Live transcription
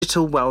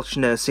digital Welsh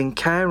nursing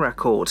care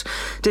record.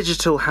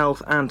 Digital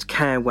Health and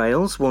Care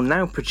Wales will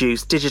now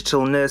produce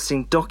digital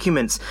nursing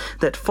documents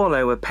that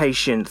follow a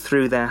patient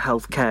through their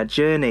healthcare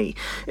journey.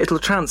 It'll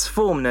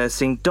transform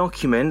nursing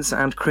documents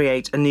and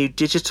create a new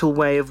digital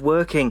way of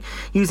working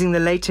using the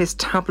latest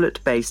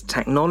tablet-based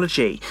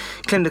technology.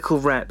 Clinical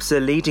reps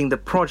are leading the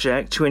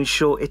project to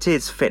ensure it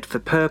is fit for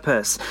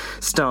purpose.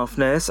 Staff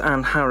nurse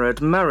Anne Harrod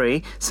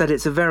Murray said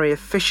it's a very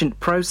efficient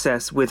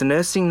process with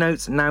nursing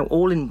notes now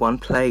all in one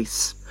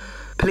place.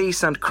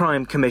 Police and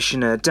Crime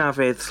Commissioner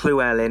David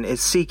Llewellyn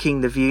is seeking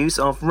the views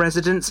of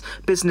residents,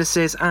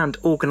 businesses and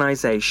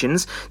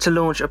organisations to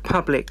launch a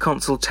public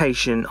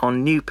consultation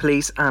on new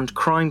police and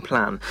crime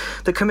plan.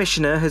 The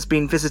Commissioner has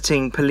been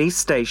visiting police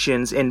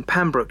stations in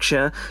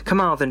Pembrokeshire,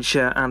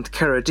 Carmarthenshire and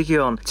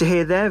Ceredigion to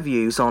hear their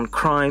views on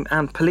crime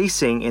and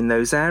policing in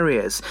those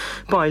areas.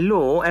 By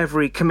law,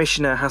 every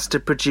Commissioner has to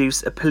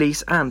produce a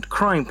police and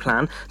crime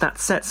plan that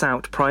sets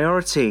out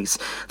priorities.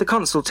 The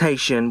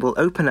consultation will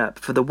open up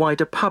for the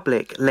wider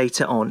public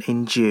later on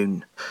in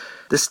June.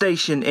 The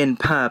Station Inn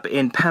pub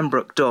in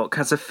Pembroke Dock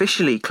has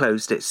officially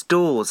closed its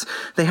doors.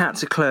 They had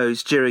to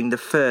close during the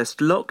first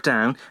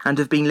lockdown and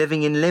have been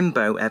living in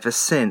limbo ever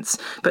since.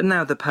 But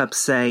now the pubs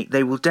say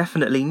they will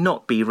definitely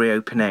not be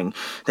reopening.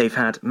 They've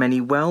had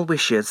many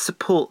well-wishers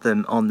support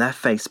them on their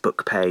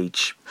Facebook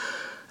page.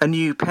 A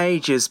new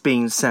page has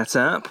been set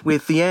up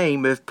with the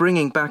aim of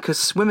bringing back a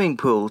swimming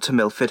pool to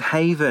Milford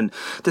Haven.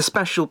 The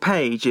special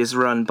page is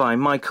run by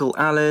Michael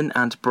Allen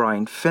and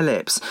Brian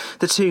Phillips.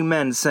 The two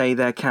men say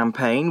their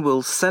campaign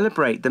will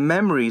celebrate the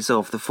memories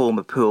of the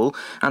former pool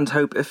and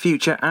hope a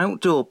future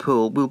outdoor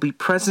pool will be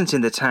present in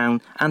the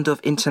town and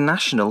of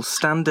international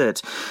standard.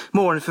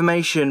 More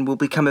information will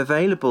become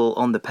available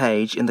on the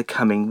page in the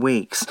coming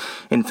weeks.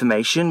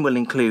 Information will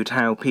include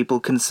how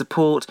people can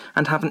support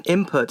and have an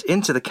input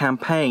into the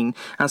campaign,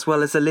 as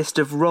well as a list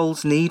of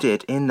roles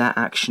needed in their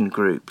action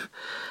group.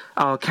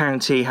 Our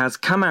county has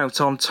come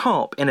out on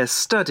top in a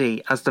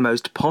study as the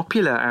most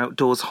popular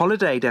outdoors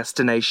holiday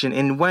destination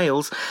in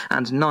Wales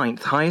and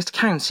 9th highest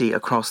county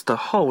across the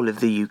whole of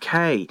the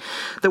UK.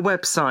 The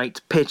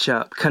website Pitch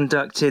Up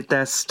conducted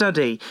their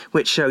study,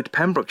 which showed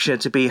Pembrokeshire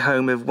to be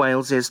home of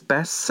Wales's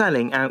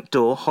best-selling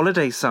outdoor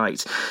holiday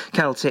site.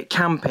 Celtic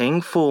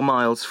Camping, 4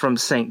 miles from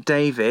St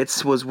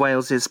David's, was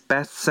Wales's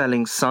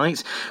best-selling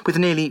site, with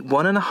nearly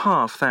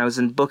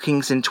 1,500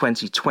 bookings in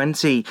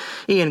 2020.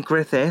 Ian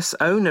Griffiths,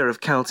 owner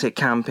of Celtic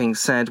Camping,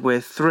 said,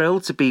 "We're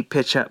thrilled to be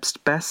Pitch Up's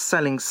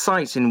best-selling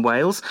site in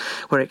Wales.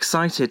 We're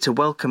excited to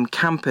welcome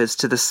campers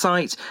to the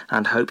site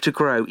and hope to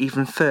grow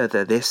even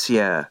further this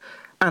year."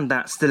 And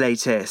that's the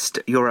latest.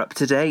 You're up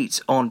to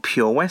date on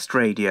Pure West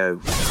Radio.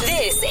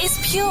 This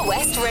is Pure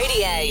West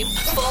Radio.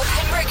 For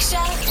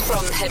Pembrokeshire,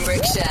 from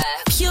Pembrokeshire.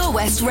 Pure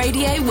West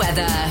Radio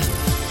weather.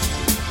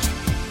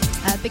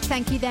 A big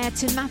thank you there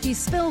to Matthew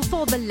Spill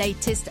for the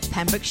latest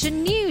Pembrokeshire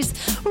news.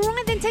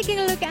 Right then, taking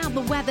a look at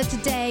the weather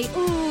today.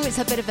 Ooh, it's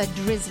a bit of a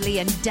drizzly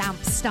and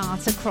damp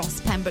start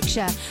across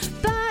Pembrokeshire.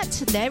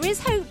 But there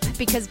is hope,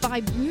 because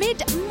by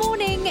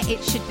mid-morning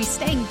it should be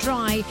staying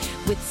dry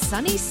with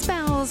sunny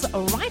spells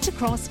right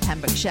across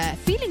Pembrokeshire.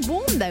 Feeling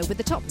warm though, with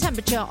the top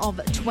temperature of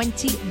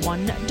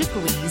 21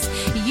 degrees.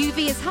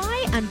 UV is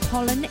high and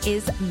pollen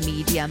is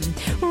medium.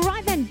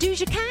 Right then,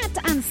 Doja Cat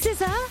and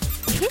Scissor.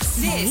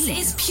 This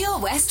is Pure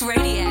West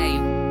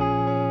Radio.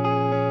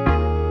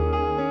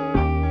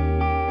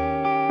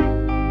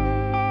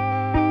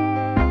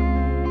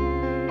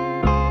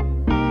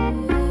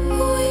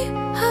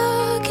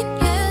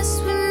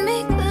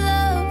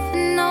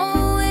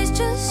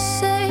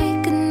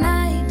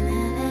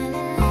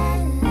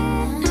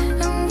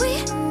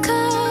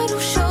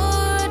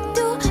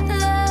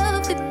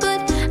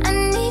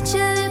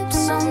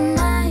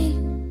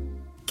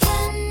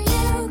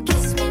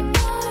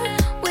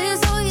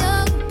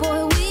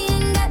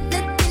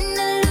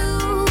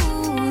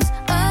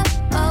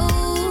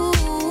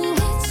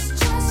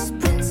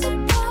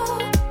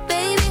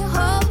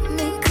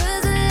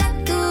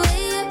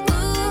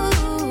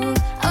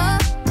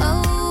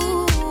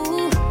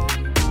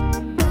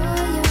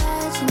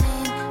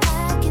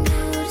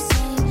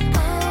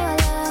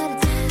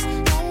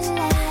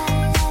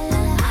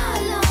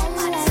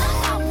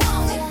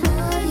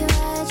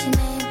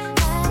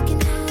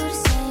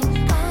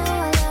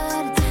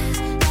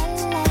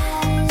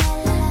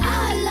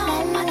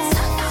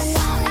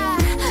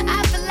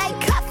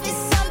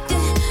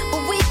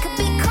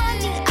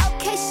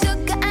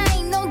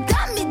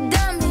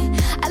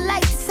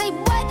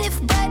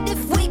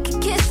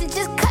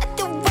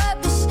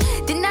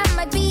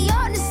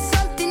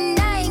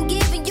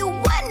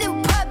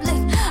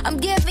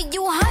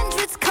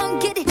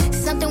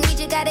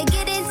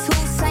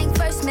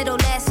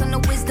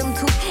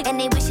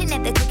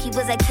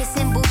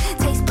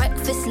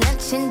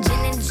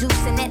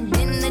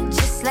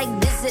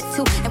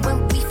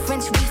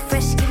 Principle.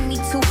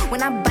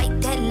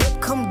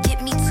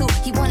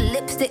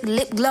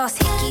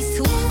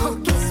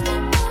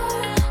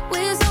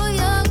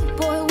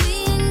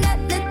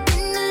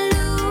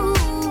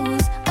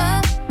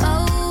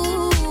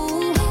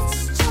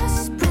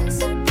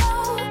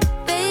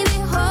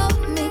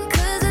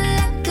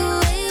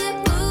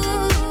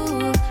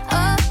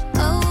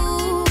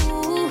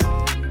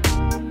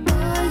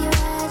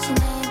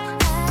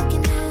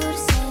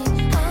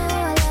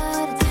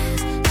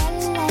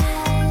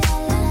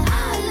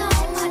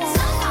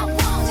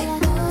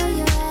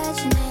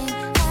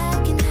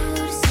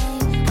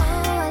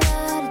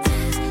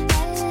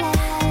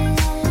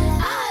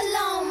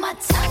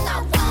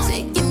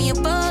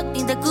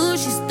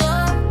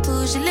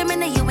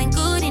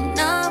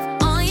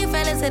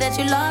 say that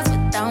you lost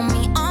without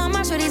me. All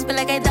my shorties feel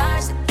like I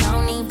dodged the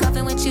county.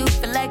 Puffin' with you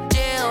feel like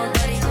jail,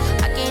 buddy.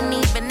 I can't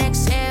even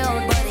exhale,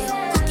 buddy.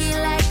 Cookie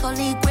like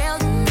holy grail,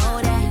 you know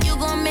that. You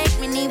gon' make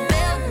me need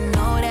bail, you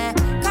know that.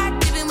 Caught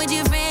dipping with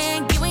your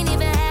friend, you ain't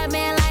even had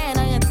man lying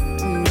on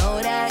you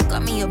know that.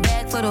 Got me a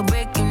bag for the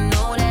brick, you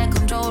know that.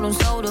 Control them,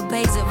 so the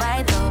pays it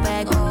right the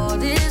back. All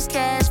this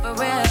cash for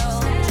real.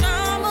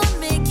 Drama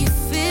make you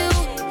feel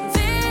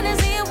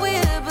fantasy and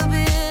whip a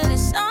bit.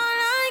 It's all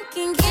I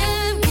can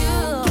give you.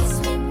 Kiss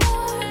me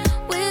more.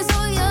 We're so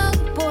young,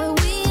 boy.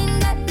 We ain't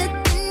got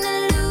nothing to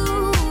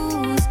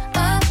lose.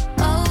 Oh,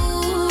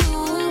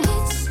 oh.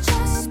 It's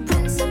just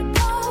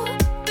principle.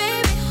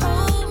 Baby,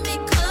 hold me,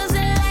 'cause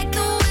I like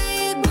the way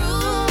you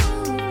groove.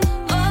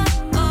 Oh,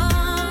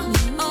 oh,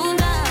 oh,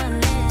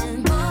 darling.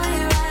 Boy,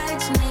 you're right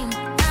to me.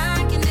 I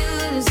can do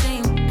the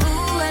same.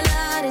 Ooh, I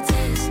love the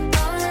taste.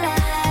 Oh, la,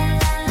 la,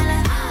 la, la.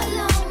 All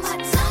on my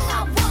tongue,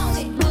 I want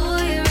it.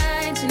 Boy, you're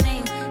right to me.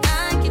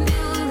 I can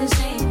do the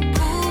same.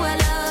 Ooh, I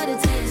love the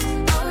taste.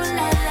 Oh,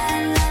 la, la,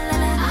 la, la,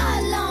 la.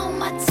 All on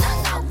my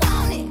tongue, I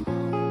want it.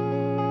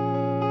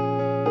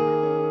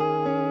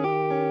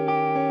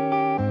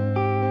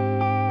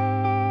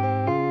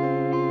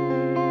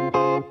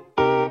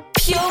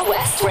 Pure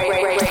West Radio.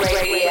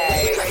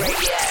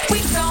 We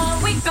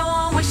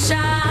gon', we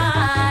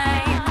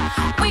shine.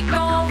 We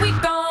gon',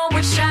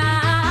 we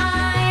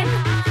shine.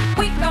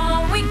 We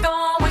gon', we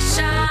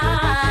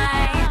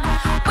shine.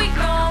 We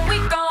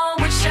gon',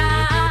 we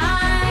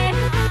shine.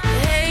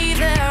 Hey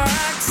there,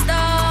 rock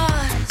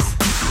stars.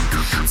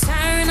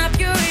 Turn up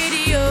your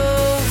radio.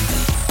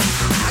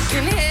 I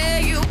can hear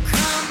you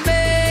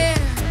coming.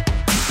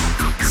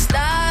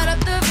 Start up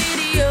the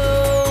video.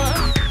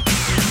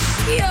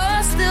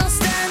 You're still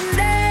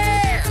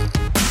standing.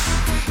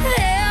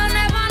 They'll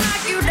never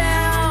knock you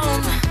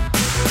down.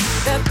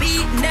 The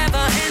beat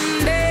never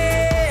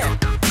ended.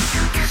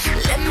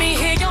 Let me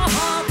hear your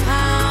heart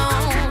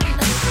pound.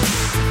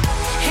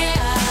 Hey,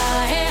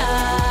 hey,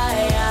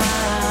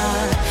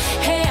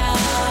 hey,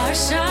 hey,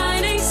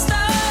 shining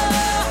star.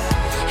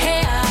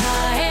 Hey,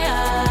 hey,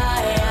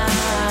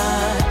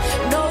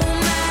 no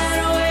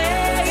matter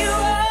where you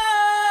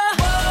are.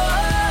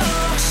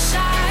 Whoa,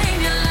 shine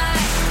your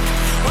light.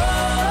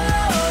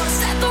 Whoa,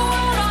 set the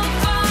world on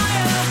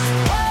fire.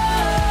 Whoa,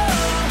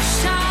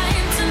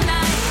 shine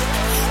tonight.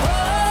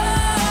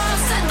 Whoa,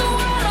 set the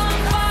world on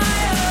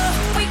fire.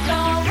 We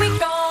gon',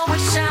 we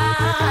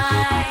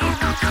shine.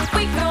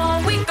 We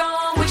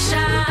gon', we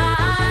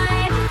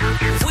shine.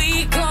 We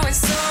going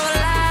so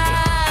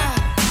loud.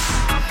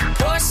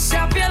 Push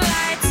up your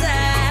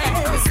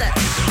lighters.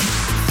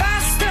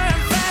 Faster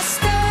and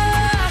faster.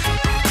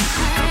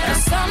 The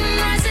sun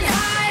rising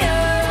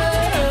higher.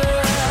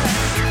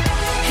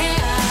 Hey,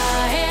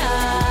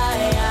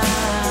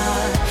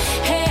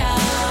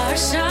 hey,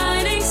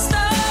 shining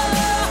star.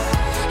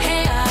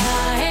 Hey,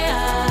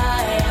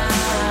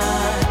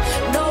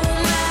 no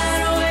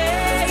matter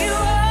where you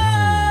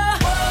are.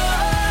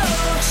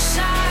 Whoa,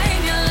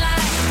 shine your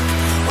light.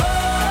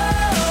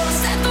 Whoa,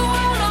 set the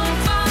world on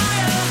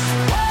fire.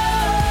 Whoa,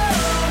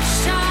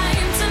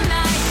 shine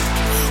tonight.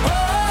 Whoa,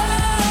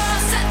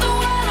 set the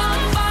world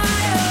on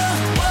fire.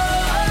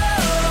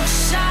 Whoa,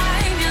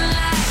 shine your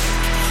light.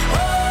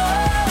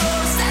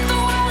 Whoa, set the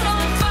world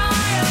on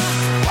fire.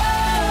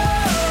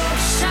 Whoa,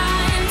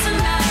 shine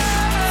tonight.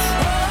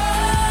 Whoa,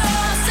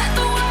 set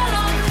the world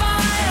on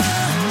fire.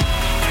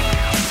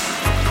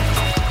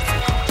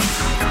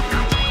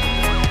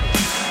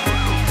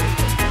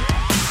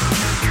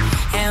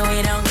 And we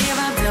don't give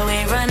up till we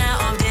run out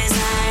of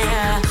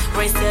desire.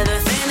 Race to the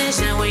finish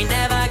and we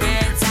never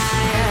get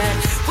tired.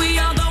 We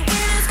are the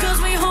winners 'cause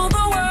we hold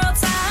the world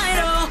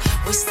title.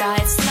 We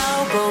started slow,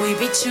 but we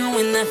beat you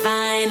in the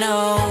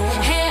final.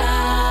 Hey,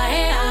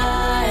 hey,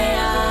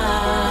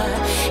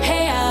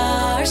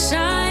 hey,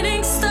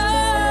 shining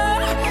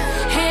star.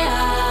 Hey,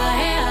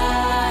 hey,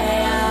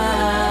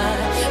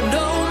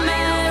 no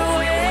matter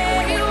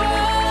where you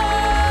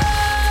are.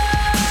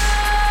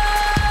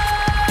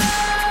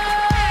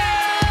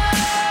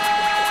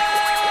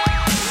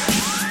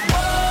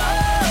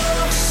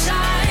 Whoa,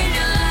 shine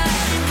your light.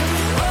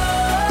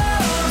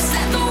 Whoa,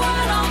 set the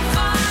world on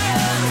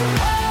fire.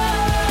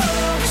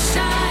 Whoa,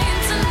 shine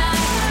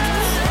tonight.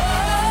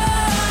 Whoa,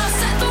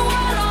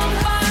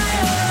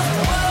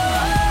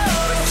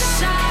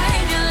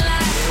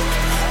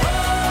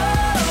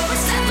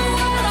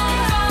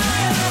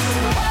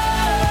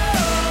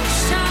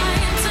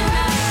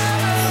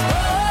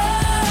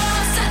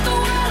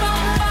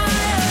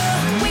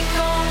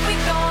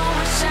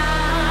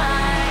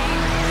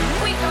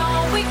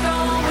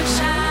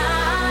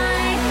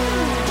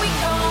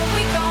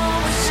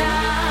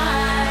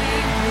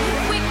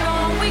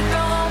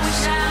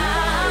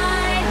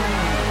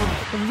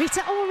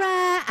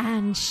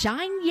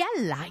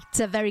 Light.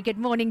 A very good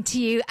morning to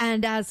you,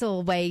 and as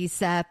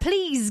always,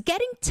 please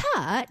get in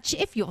touch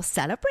if you're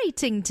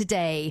celebrating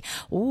today.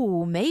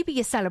 Oh, maybe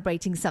you're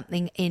celebrating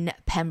something in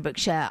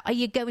Pembrokeshire. Are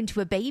you going to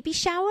a baby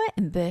shower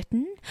in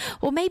Burton?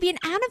 Or maybe an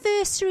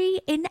anniversary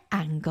in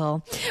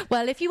Angle?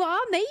 Well, if you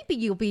are, maybe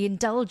you'll be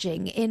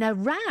indulging in a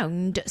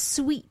round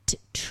sweet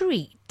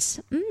treat.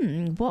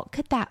 What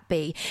could that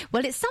be?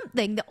 Well, it's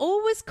something that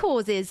always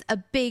causes a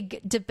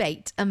big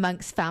debate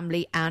amongst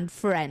family and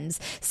friends.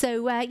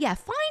 So,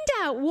 find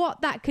out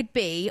what that could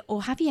be,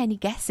 or have you any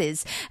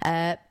guesses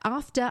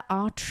after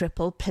our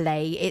triple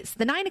play. It's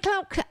the 9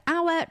 o'clock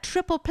hour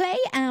triple play,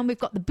 and we've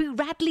got the Boo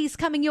Radleys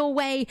coming your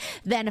way,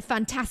 then a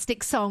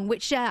fantastic song,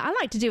 which I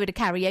like to do at a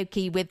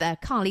karaoke with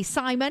Carly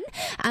Simon,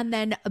 and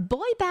then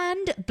Boy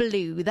Band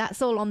Blue.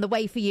 That's all on the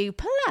way for you.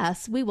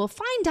 Plus, we will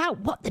find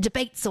out what the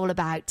debate's all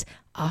about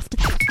after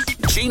that.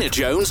 Gina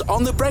Jones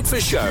on The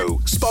Breakfast Show,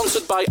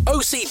 sponsored by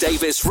OC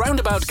Davis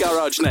Roundabout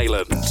Garage,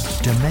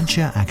 Neyland.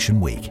 Dementia Action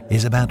Week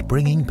is about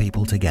bringing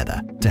people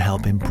together to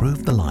help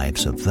improve the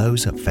lives of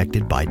those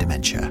affected by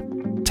dementia.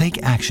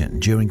 Take action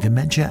during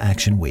Dementia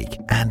Action Week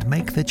and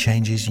make the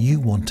changes you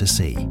want to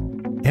see.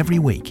 Every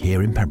week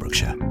here in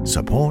Pembrokeshire,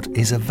 support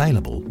is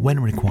available when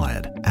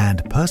required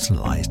and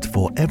personalised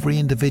for every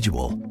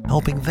individual,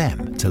 helping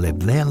them to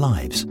live their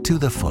lives to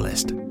the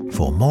fullest.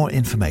 For more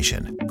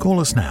information, call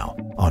us now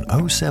on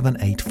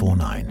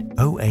 07849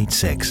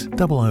 086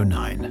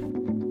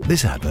 009.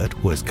 This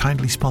advert was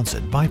kindly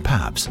sponsored by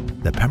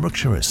PAVS, the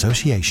Pembrokeshire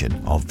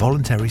Association of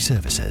Voluntary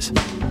Services.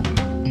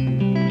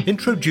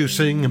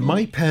 Introducing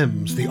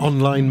MyPems, the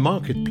online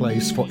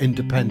marketplace for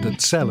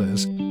independent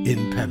sellers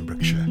in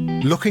Pembrokeshire.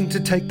 Looking to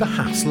take the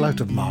hassle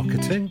out of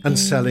marketing and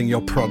selling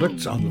your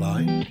products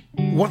online?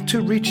 Want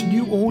to reach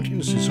new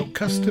audiences or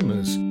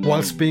customers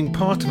whilst being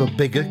part of a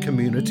bigger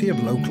community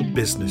of local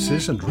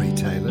businesses and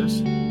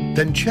retailers?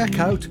 Then check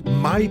out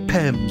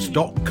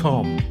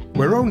mypems.com.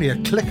 We're only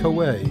a click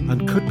away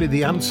and could be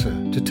the answer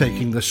to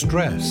taking the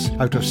stress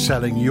out of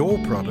selling your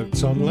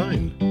products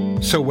online.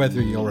 So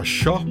whether you're a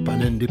shop,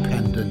 an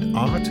independent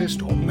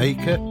artist or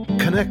maker,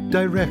 connect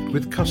direct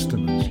with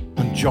customers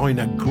and join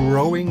a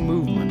growing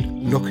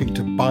movement looking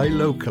to buy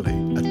locally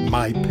at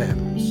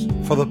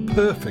MyPems. For the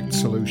perfect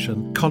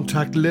solution,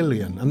 contact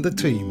Lillian and the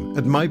team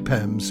at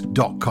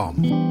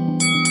mypems.com.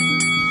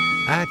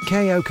 At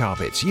KO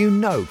Carpets, you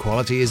know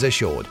quality is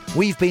assured.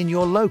 We've been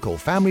your local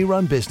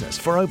family-run business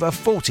for over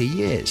 40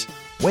 years.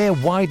 We're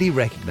widely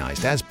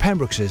recognised as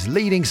Pembrokeshire's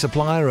leading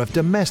supplier of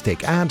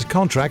domestic and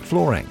contract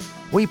flooring.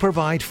 We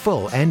provide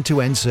full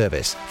end-to-end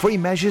service, free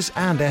measures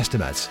and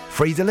estimates,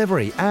 free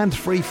delivery and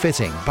free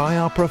fitting by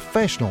our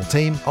professional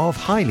team of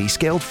highly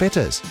skilled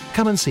fitters.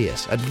 Come and see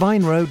us at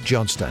Vine Road,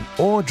 Johnston,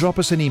 or drop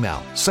us an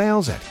email,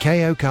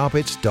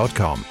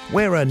 sales@kocarpets.com.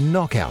 We're a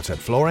knockout at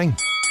flooring.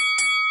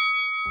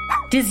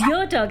 Does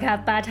your dog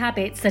have bad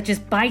habits such as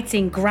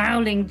biting,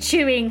 growling,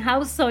 chewing,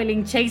 house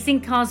soiling, chasing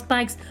cars,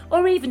 bikes,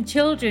 or even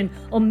children?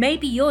 Or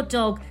maybe your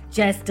dog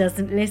just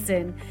doesn't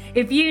listen?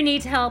 If you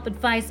need help,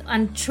 advice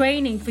and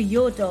training for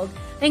your dog,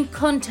 then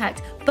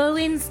contact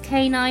Bowen's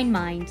Canine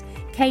Mind.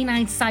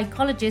 Canine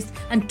psychologist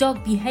and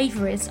dog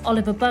behaviourist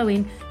Oliver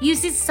Bowen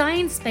uses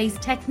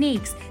science-based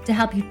techniques to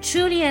help you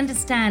truly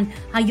understand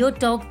how your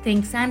dog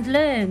thinks and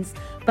learns.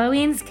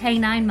 Bowen's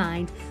Canine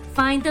Mind.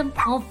 Find them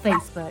on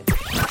Facebook.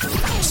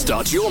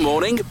 Start your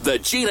morning the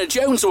Gina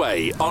Jones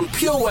way on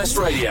Pure West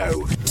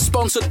Radio.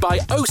 Sponsored by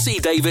OC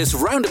Davis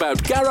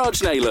Roundabout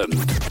Garage, Neyland.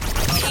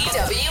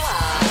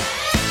 PWR.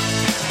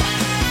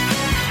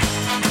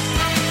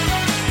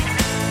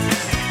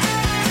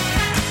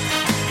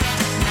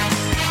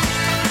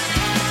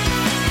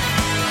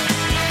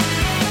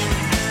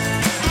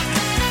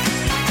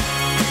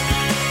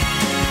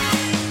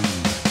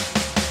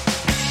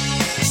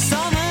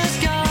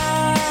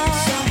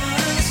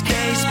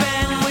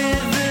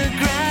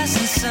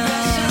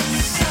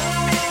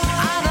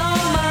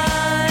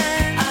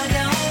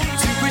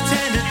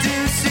 Pretend to do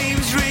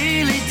seems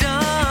really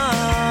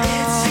dumb.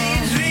 It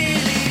seems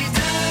really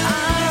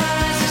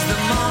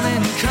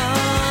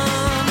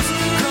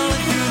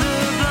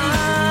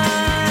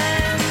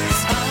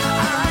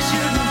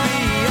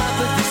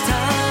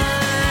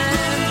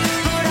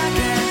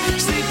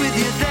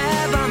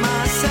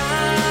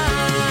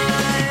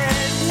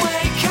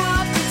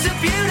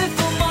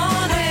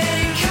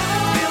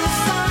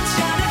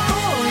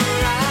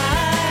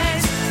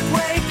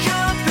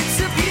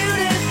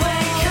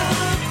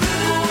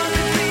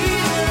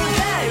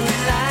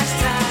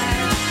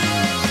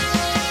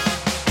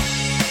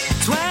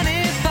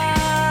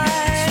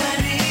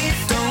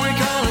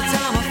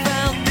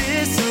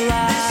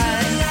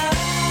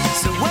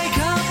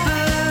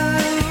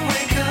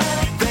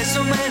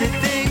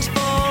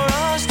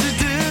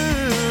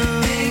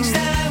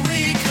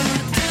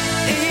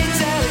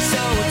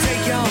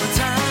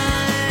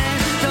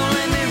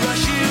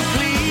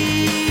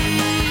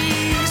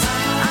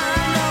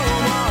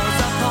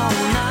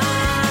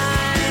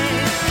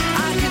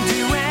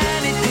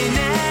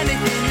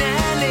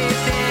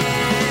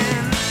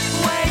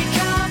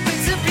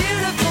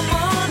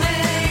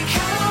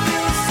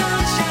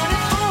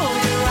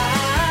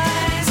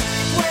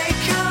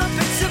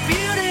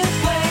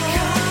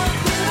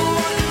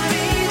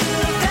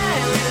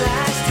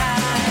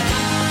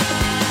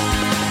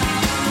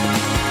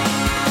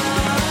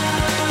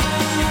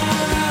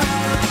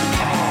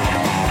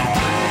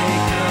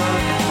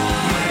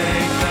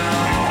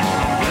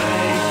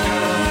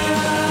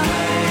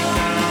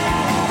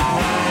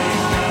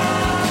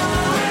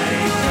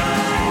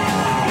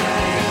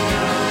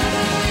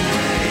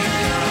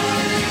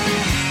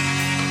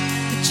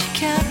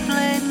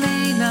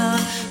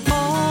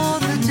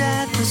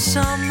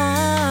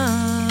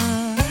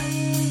summer,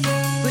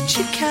 but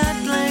you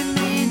can't blame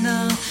me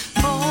now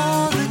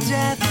for the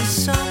death of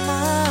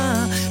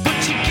summer.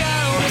 But you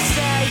gotta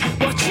say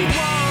what you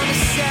wanna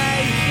say.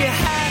 You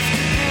have to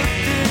put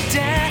the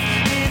death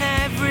in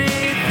everything.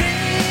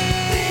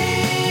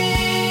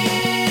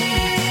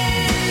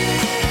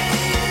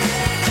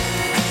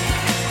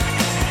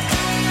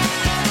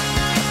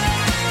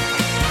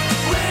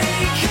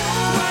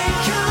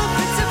 Wake up,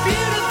 it's a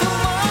beautiful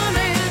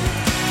morning.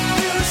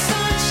 Feel the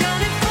sun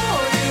shining for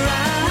your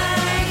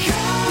eyes.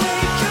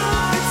 Wake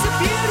up, it's a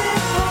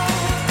beautiful.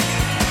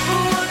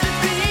 What could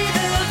be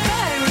the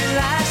very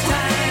last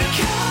time?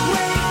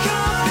 Wake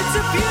up, it's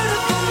a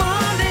beautiful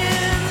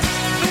morning.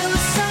 Feel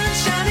the sun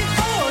shining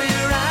for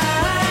your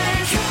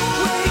eyes.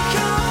 Wake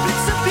up,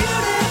 it's a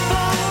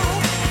beautiful.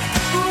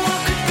 What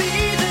could be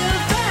the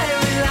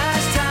very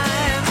last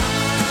time?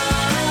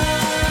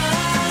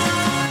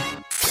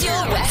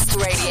 Pure West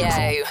Radio.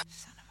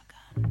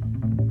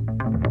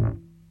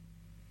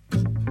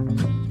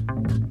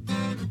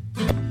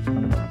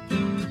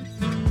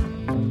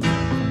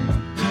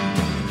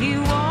 You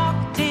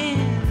walked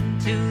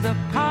into the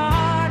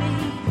party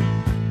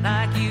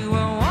like you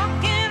were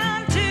walking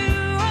onto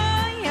a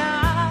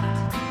yacht.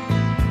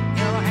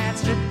 Your hat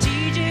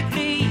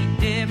strategically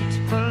dipped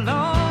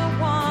below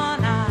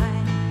one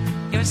eye.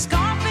 Your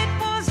scarf, it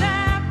was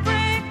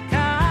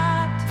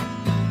apricot.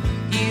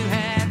 You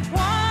had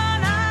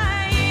one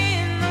eye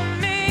in the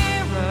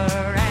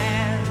mirror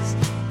as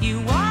you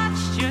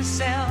watched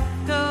yourself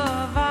go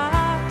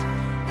out.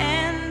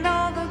 And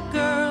all the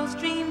girls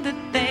dreamed that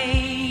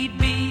they'd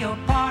be your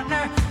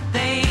partner.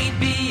 They'd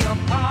be your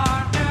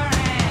partner.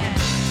 And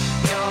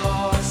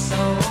you're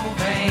so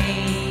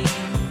vain.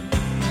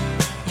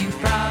 You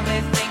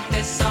probably think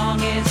this song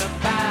is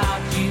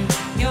about you.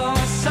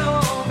 You're so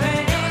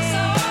vain.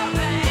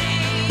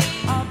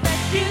 I'll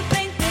bet you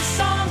think this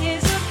song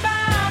is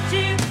about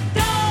you.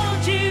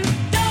 Don't you?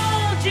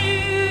 Don't you?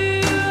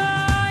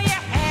 Oh, you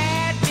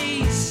had me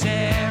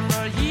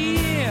several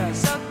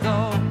years ago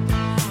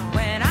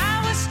when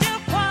I was still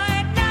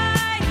quite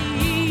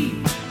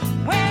naive.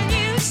 When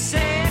you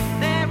said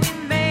that we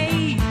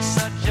made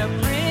such a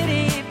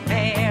pretty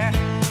pair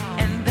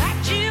and that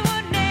you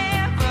would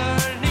never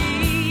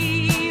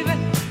leave.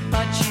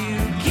 But you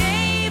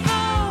gave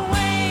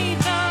away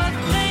the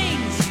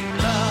things you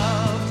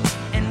loved,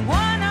 and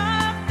one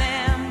of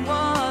them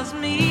was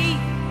me.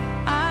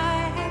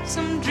 I had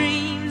some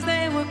dreams,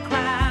 they were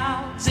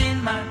clouds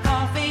in my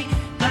coffee,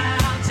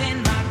 clouds in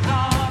my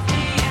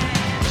coffee.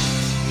 And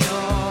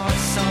you're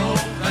so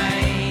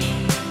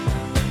vain.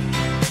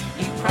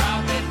 You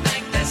probably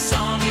think this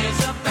song is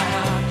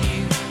about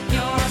you.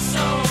 You're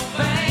so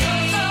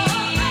vain.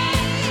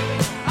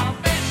 I'll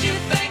bet you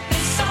think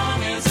this song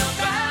is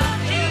about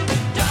you.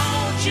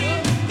 Don't you?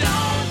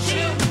 Don't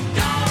you?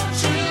 Don't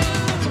you?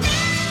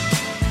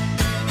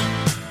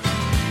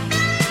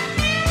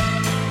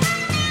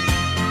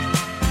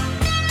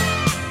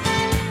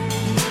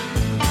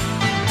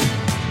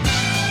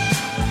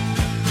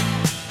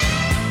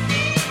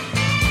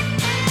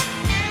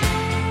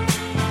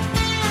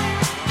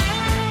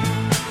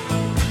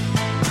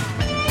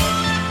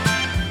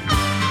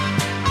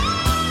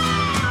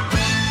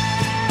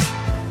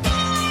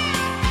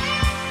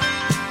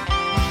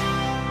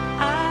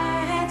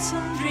 I had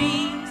some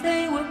dreams,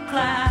 they were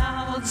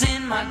clouds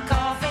in my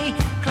coffee,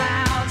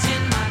 clouds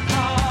in my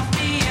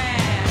coffee.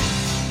 And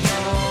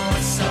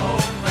you're so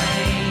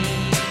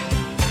vain.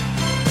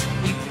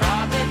 You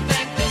probably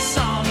think this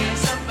song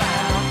is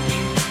about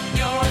you.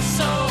 You're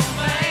so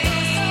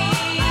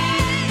vain.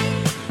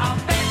 I'll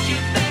bet you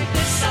think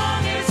this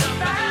song is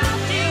about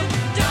you.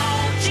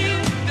 Don't you?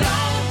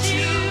 Don't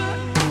you?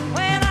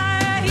 When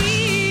I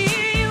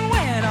hear you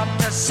went up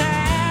to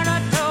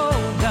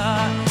Saratoga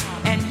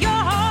and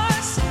your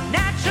horse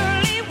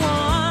naturally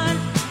won,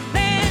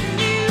 then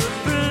you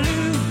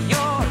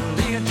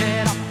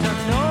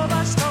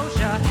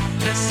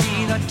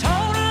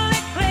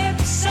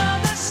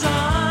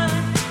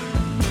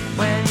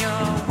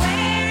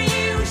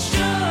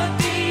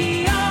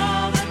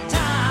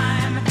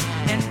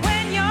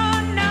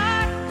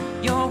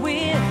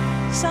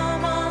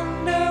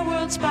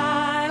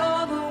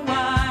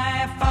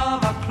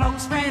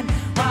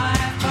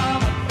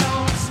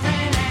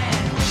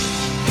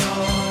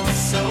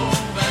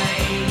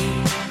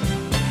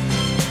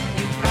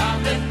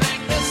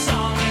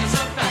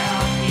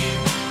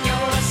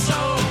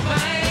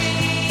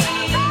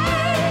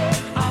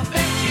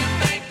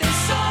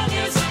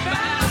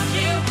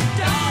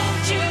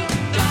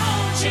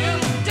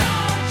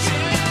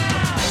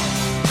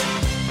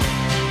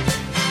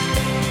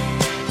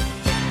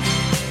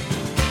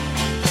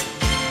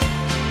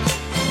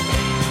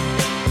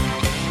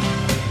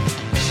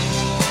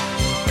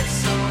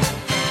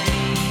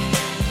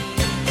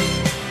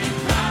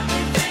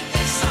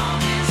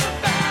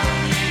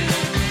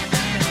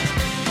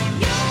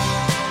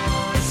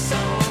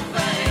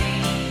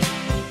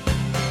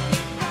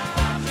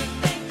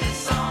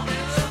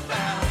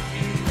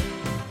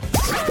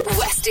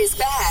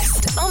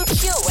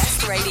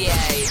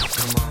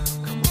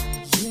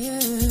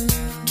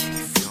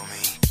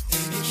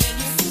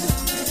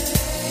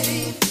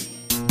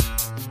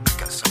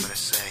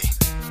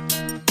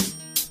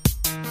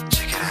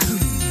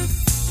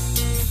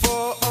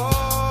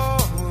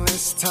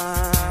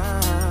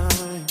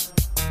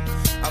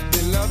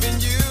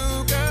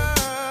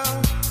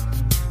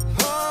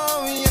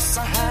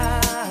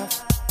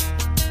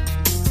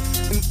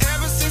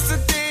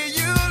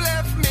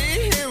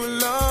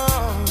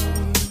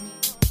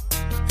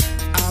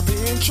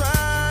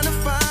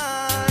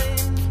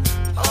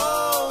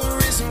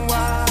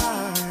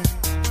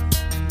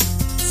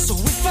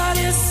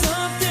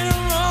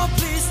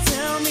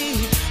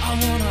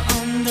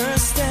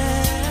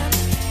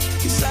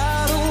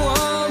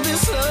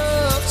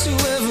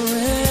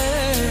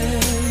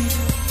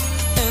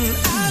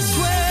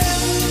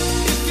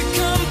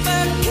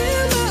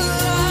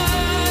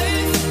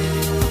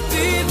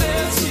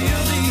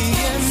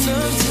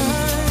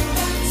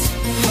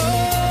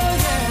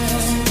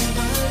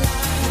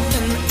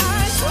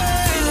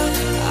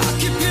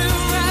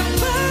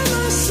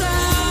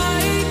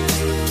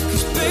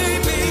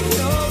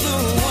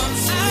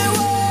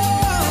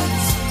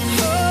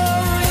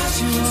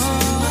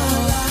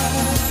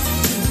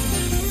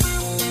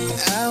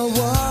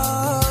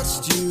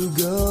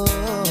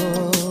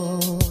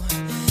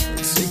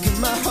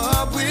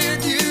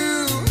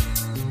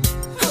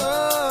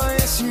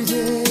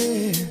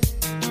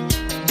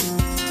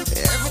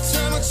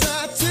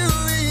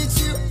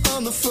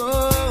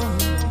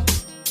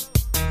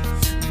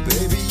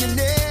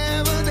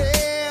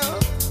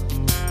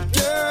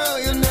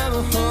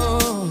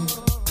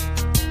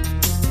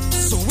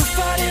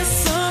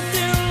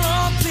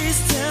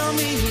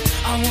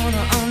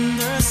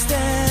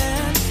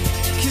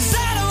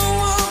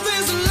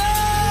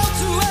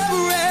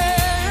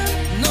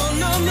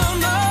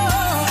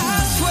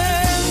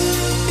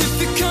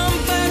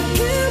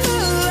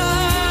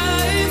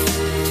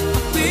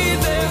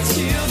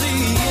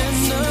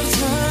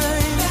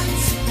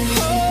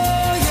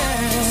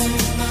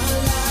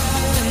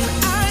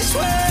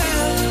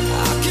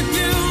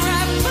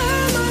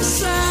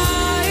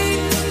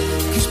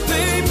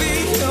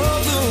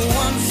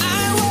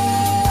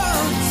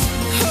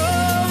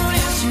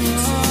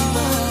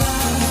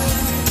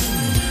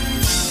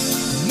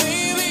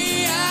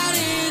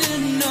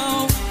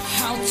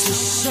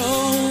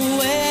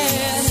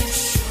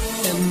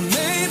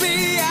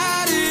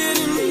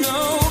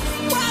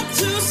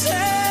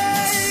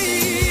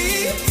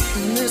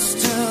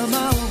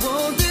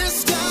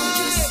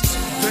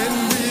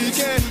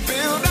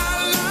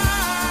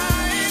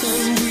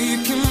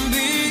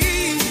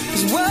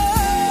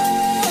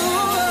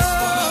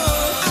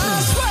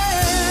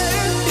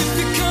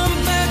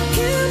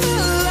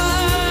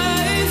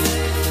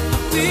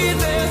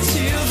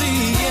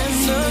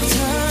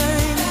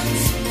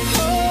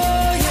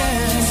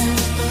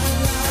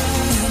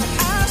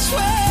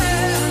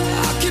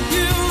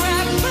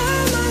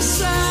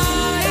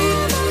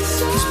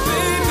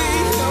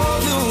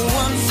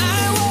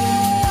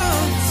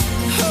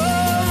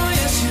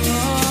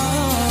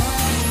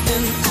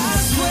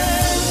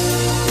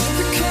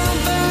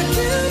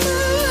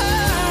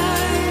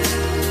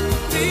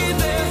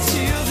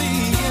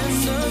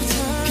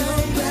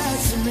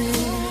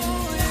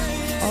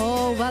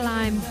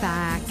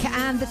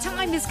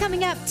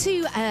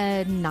to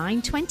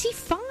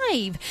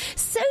 9:25.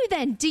 So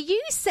then, do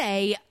you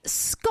say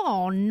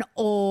scone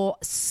or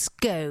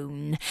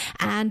scone?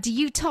 And do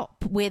you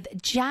top with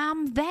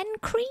jam then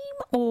cream,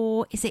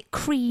 or is it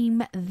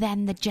cream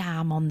then the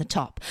jam on the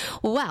top?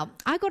 Well,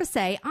 I got to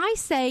say, I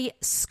say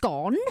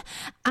scone,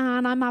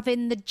 and I'm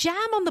having the jam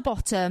on the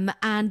bottom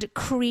and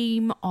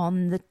cream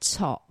on the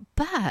top.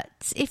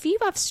 But if you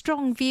have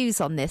strong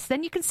views on this,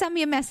 then you can send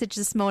me a message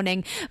this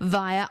morning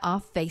via our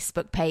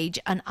Facebook page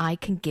and I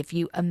can give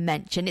you a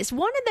mention. It's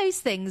one of those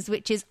things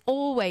which is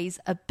always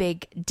a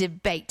big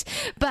debate.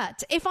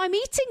 But if I'm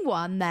eating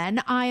one,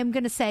 then I am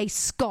going to say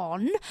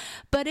scone.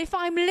 But if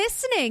I'm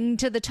listening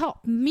to the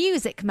top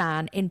music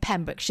man in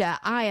Pembrokeshire,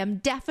 I am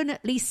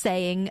definitely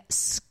saying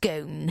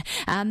scone.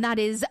 And that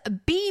is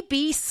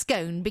BB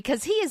Scone,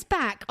 because he is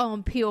back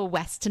on Pure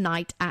West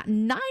tonight at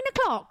 9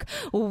 o'clock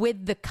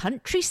with the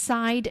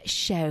Countryside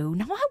Show.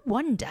 Now, I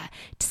wonder,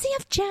 does he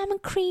have jam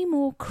and cream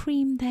or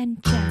cream then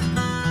jam?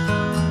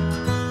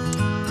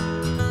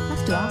 I'll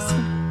have to ask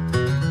him.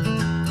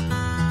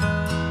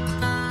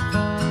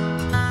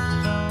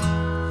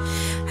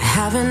 I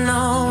haven't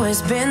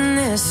always been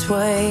this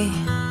way.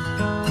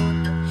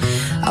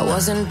 I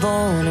wasn't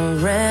born a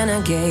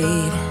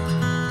renegade.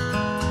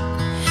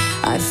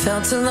 I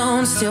felt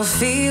alone, still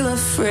feel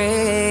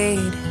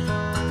afraid.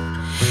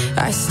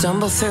 I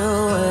stumble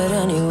through it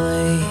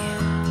anyway.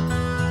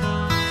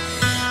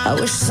 I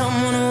wish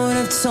someone would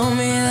have told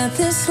me that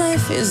this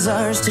life is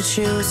ours to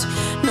choose.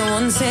 No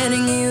one's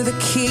handing you the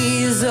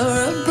keys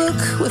or a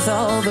book with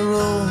all the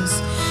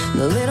rules.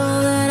 The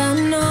little that I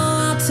know,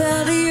 I'll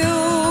tell you.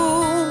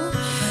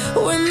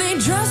 When they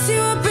dress you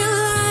up in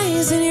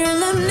lies and you're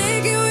left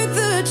naked with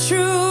the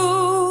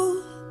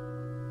truth,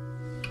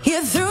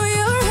 you threw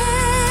your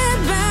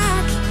head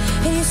back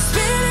and you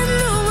spin in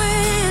the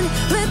wind.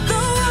 Let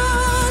the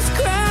walls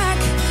crack,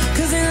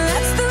 'cause it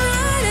lets the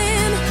light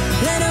in.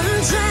 Let them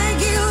drag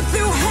you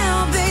through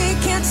hell. They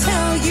can't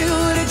tell you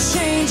to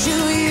change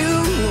who you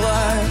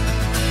are.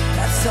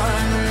 That's all I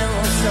know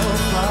so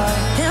far.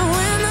 And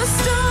when the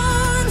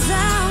storm's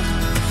out,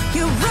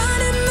 you run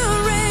in the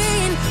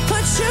rain.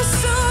 Put your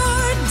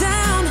sword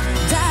down,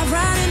 dive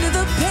right into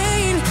the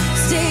pain.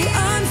 Stay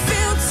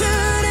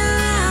unfiltered and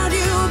loud.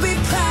 You'll be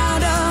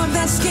proud of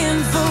that skin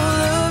full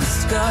of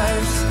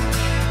scars.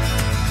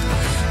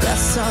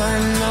 That's all I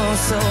know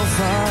so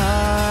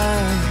far.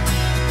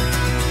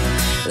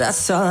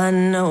 That's all I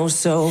know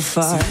so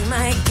far. So you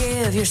might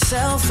give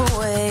yourself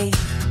away,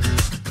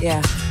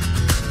 yeah,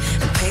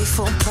 and pay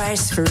full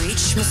price for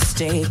each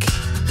mistake.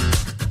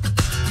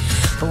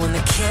 But when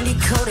the candy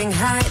coating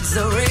hides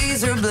the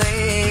razor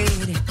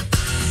blade,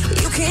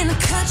 you can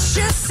cut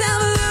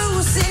yourself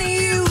loose and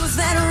use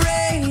that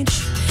rage.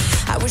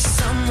 I wish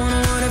someone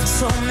would have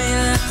told me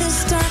that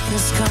this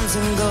darkness comes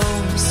and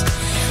goes.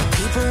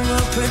 People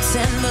will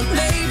pretend, but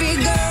baby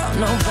girl,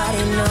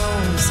 nobody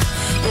knows.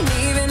 And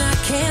even I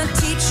can't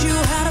teach you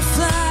how to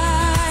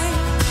fly,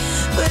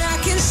 but I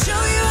can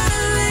show you how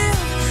to live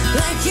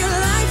like your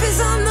life is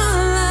on the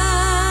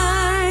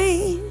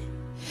line.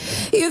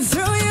 You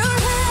throw your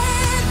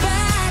head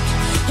back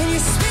and you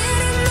spin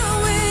in the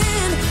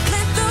wind.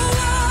 Let the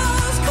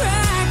walls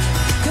crack,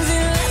 'cause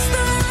it lets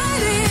the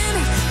light in.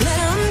 Let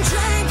them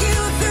drag you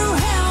through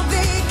hell.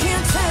 They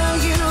can't tell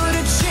you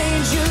to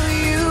change who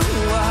you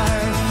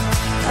are.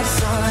 That's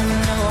all I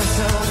know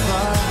so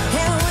far.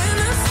 And when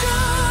the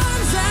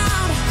storm's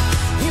out,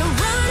 you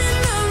run in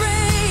the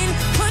rain.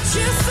 Put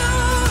your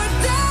sword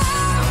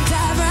down,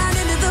 dive right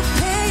into the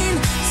pain.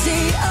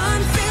 Stay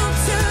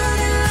unfiltered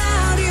and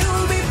loud.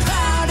 You'll be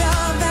proud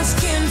of that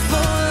skin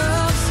full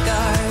of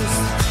scars.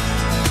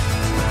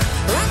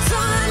 That's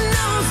all I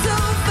know so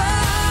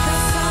far.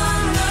 That's all I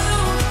know.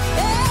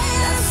 Hey,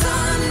 that's all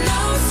I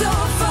know so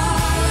far.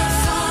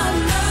 That's all I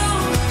know.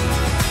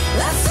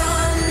 That's all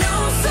I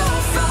know so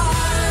far.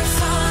 That's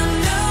all I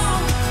know.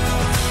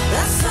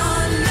 That's all I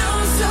know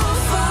so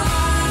far.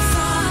 That's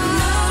all I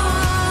know.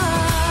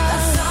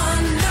 That's all I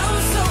know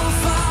so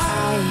far.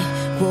 I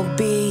will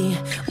be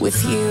with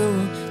you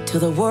till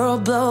the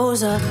world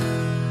blows up.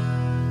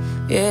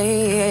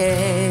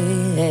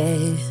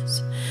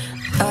 Yes.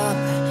 Up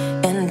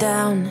and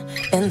down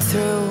and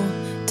through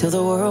till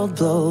the world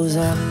blows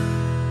up.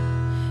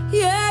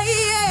 Yeah,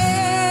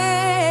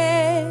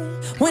 yeah.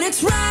 When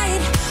it's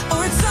right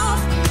or it's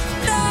off,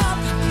 up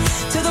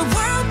till the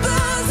world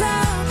blows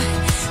up,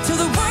 till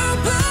the world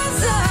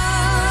blows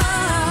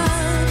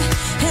up,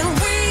 and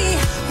we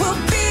will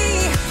be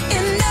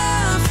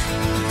enough.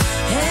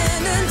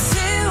 And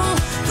until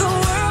the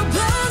world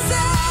blows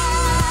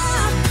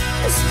up,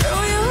 just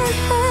throw your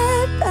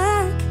head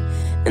back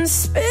and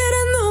spit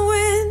in the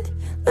wind.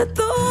 Let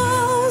the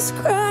walls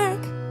crack,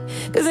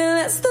 'cause it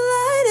lets the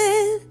light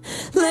in.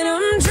 Let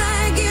them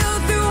drag you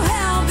through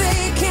hell.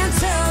 They can't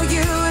tell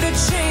you to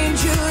change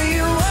who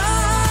you are.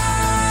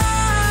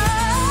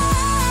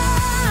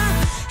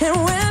 And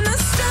when the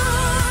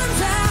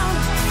storm's out,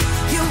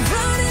 you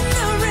run in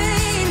the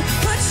rain.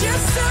 Put your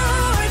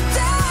sword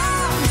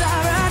down,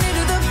 dive right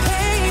into the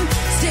pain.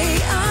 Stay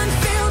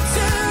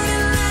unfiltered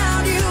and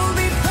loud. You'll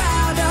be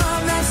proud of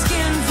that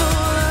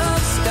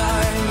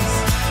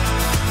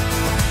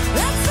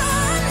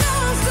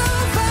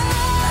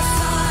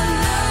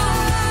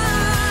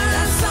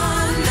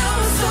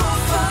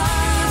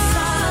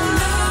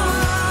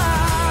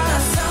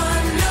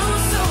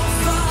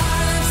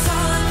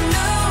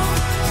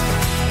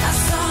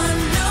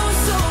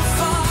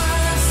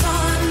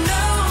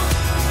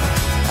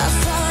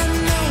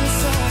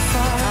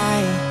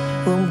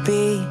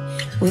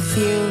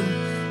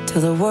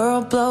till the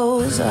world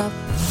blows up.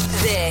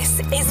 This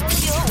is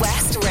Pure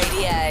West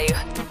Radio.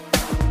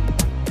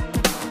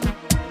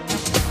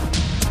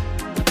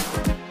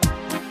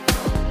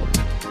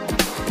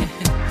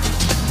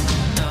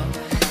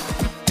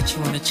 What you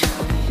wanna try?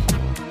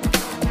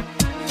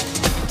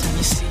 Every time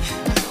you see it.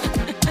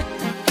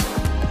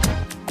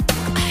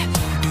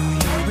 Do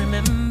you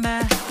remember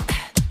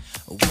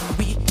when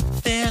we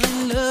fell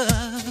in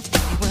love?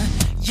 We were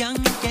young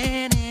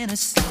and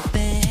innocent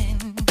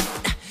then.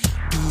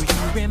 Do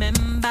you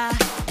remember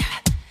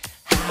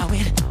how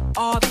it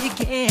all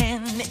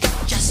began? It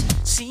just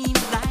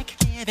seemed like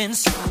heaven,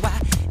 so I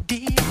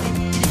did it.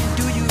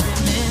 Do you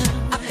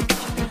remember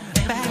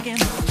back in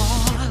the fall?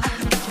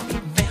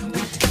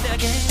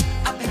 Again,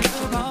 I've been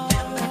here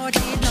all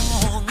day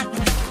long.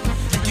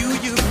 Do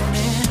you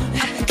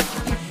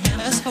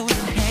remember us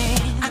holding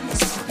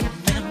hands?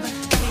 Remember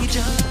each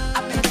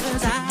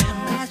other's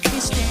eyes we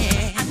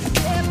stand.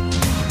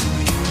 Do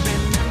you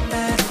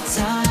remember the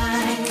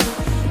time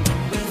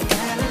we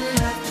fell in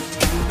love?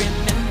 Do you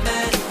remember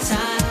the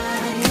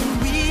time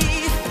we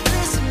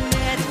first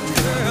met,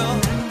 girl?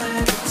 Remember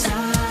the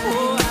time,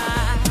 oh,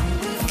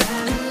 we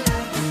fell in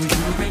love. Do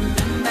you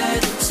remember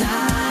the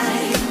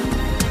time?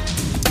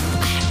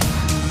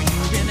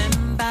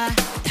 Remember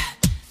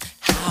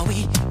how we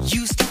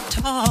used to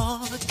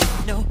talk?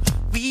 You know,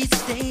 we'd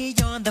stay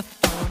on the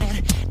phone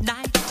at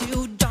night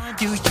till dawn.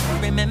 Do you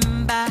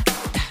remember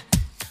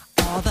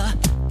all the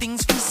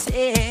things we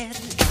said?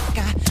 Like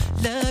I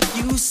love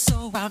you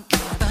so I'll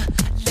never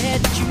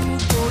let you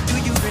go. Do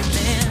you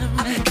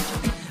remember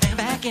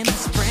back in the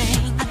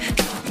spring?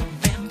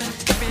 Remember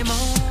every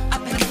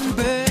morning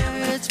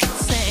birds would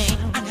sing.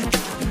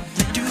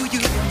 Do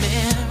you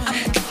remember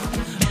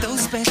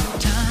those special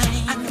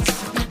times?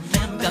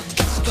 The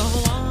thoughts go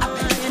on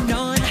and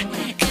on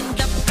in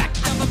the back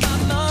of my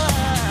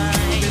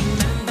mind.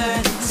 Remember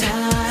the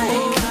time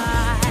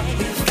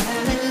we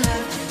fell in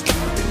love.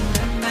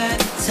 Remember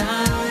the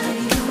time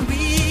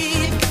we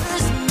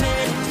first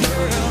met,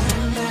 girl.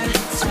 Remember the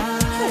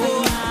time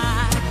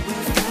we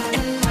fell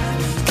in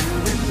love.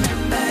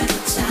 Remember the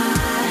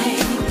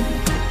time.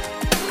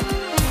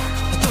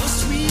 Those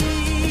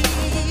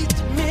sweet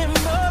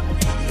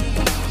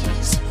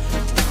memories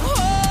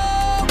will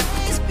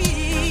always be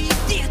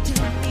dear to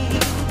me.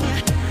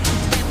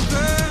 And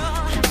girl,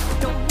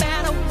 no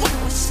matter what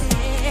was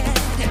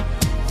said,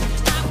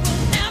 I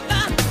will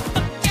never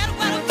forget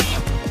what we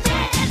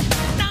did.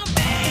 Now,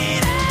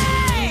 baby,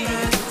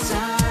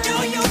 do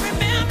you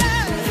remember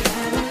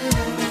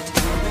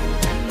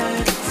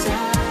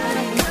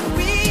when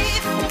we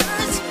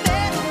first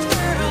met,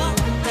 girl?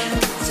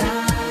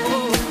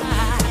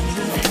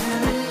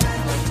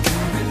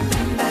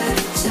 Remember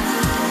the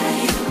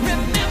time.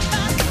 Remember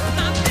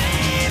my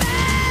baby.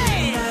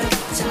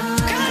 'Cause I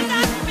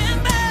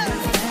remember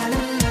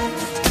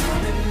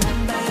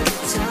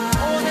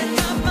all in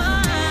my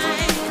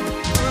mind,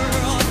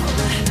 girl.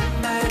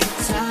 Remember the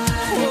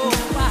time. Oh,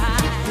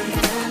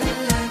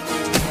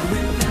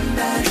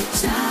 remember the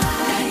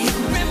time.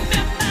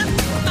 Remember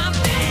my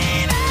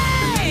baby.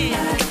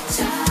 Remember the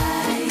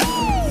time.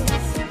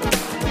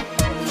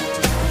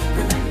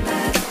 Remember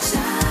the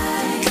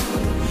time.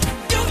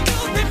 Do you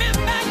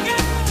remember,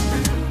 girl?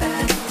 Remember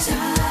the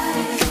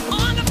time.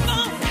 On the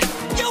phone,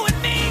 you and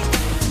me.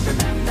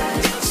 Remember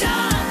the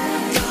time.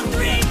 2,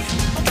 3.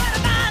 What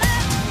about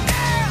it,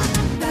 girl?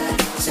 Remember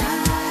the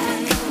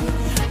time.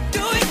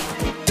 Do it,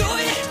 do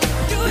it,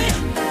 do it,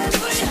 do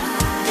it,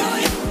 do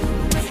it.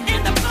 In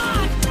the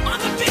park, on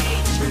the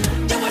beach,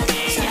 you and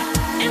me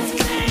in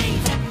Spain.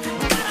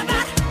 What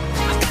about it?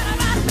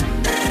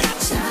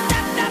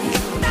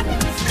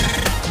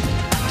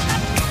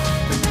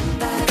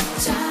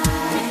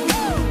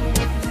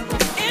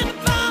 In the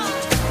park,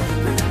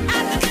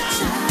 at the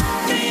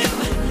dawn. Do you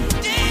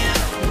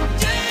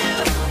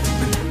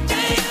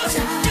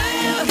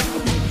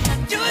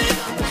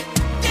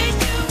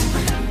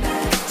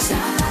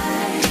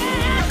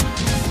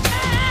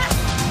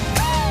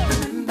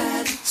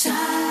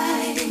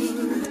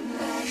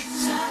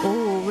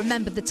Oh,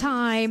 remember the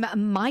time,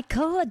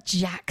 Michael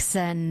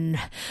Jackson.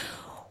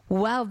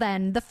 Well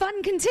then, the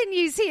fun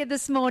continues here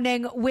this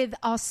morning with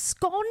our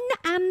scone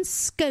and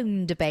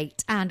scone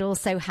debate and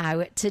also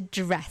how to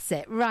dress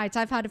it. Right,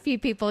 I've had a few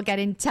people get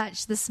in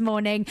touch this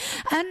morning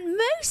and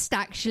most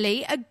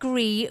actually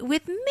agree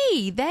with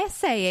me. They're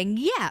saying,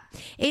 yeah,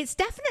 it's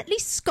definitely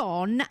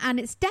scone and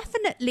it's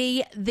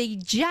definitely the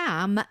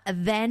jam,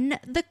 then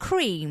the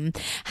cream.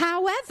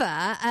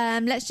 However,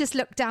 let's just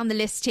look down the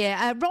list here.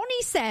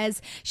 Ronnie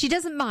says she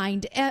doesn't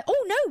mind.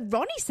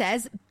 Ronnie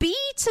says B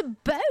to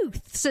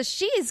both. So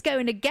she is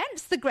going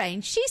against the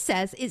grain. She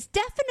says it's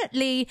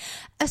definitely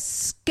a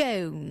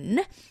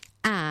scone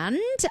and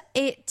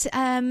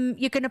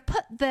you're going to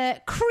put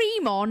the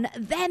cream on,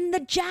 then the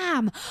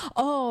jam.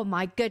 Oh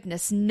my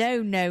goodness,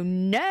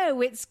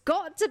 no, it's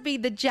got to be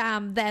the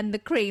jam, then the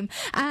cream.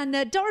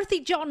 And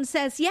Dorothy John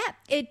says, yeah,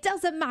 it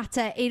doesn't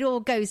matter, it all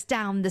goes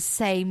down the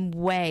same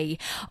way.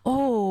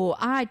 Oh,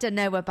 I don't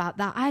know about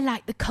that. I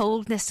like the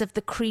coldness of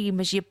the cream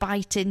as you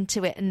bite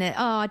into it, and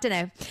I don't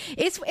know,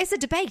 it's a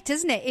debate,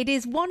 isn't it? It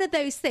is one of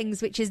those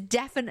things which is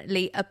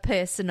definitely a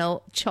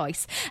personal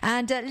choice.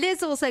 And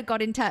Liz also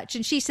got in touch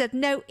and she said,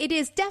 no, it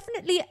is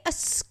definitely a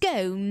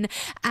scone,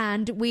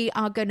 and we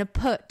are going to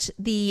put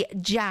the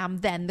jam,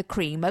 then the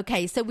cream.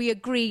 Okay, so we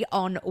agree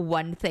on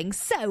one thing.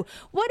 So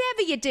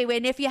whatever you're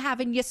doing, if you're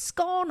having your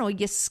scone or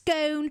your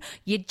scone,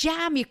 your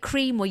jam, your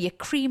cream, or your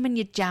cream and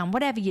your jam,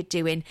 whatever you're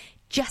doing,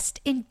 just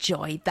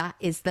enjoy. That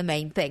is the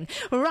main thing.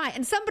 Right,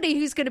 and somebody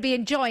who's going to be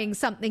enjoying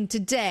something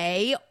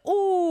today.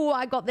 Oh,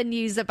 I got the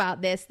news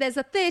about this. There's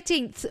a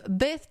 13th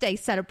birthday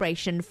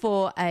celebration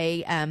for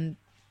a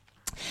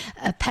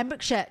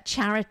Pembrokeshire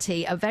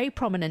charity, a very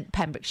prominent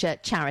Pembrokeshire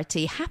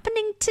charity,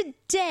 happening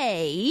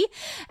today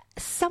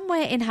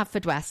somewhere in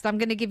Haverfordwest. I'm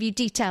going to give you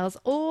details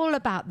all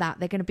about that.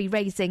 They're going to be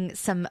raising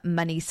some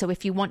money. So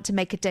if you want to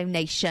make a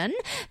donation,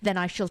 then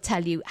I shall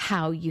tell you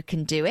how you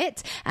can do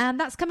it. And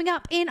that's coming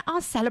up in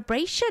our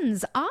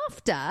celebrations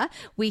after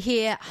we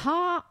hear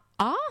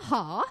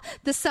Aha,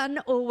 the sun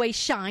always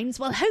shines.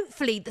 Well,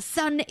 hopefully the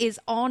sun is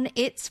on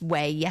its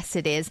way. Yes,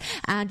 it is.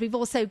 And we've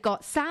also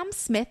got Sam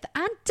Smith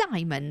and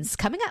Diamonds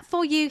coming up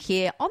for you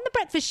here on The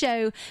Breakfast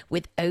Show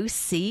with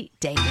O.C.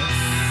 Davis.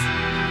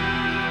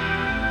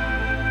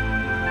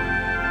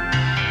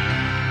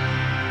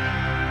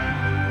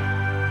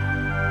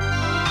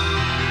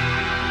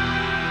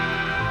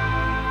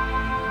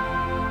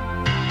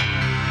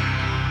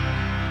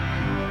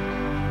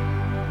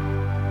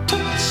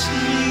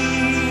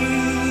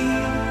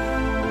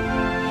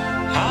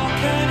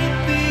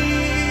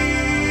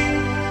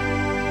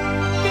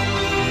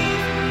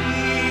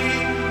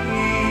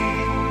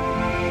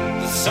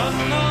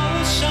 Sun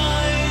always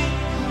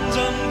shines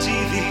on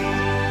TV.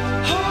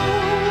 Hold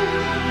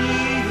me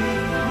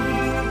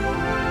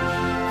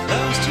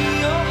close to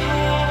your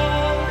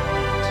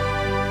heart.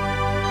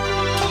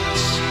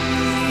 Touch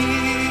me.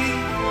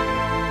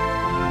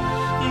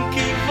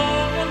 Give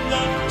all your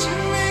love to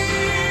me.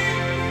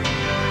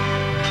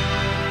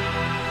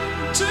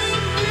 To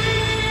me.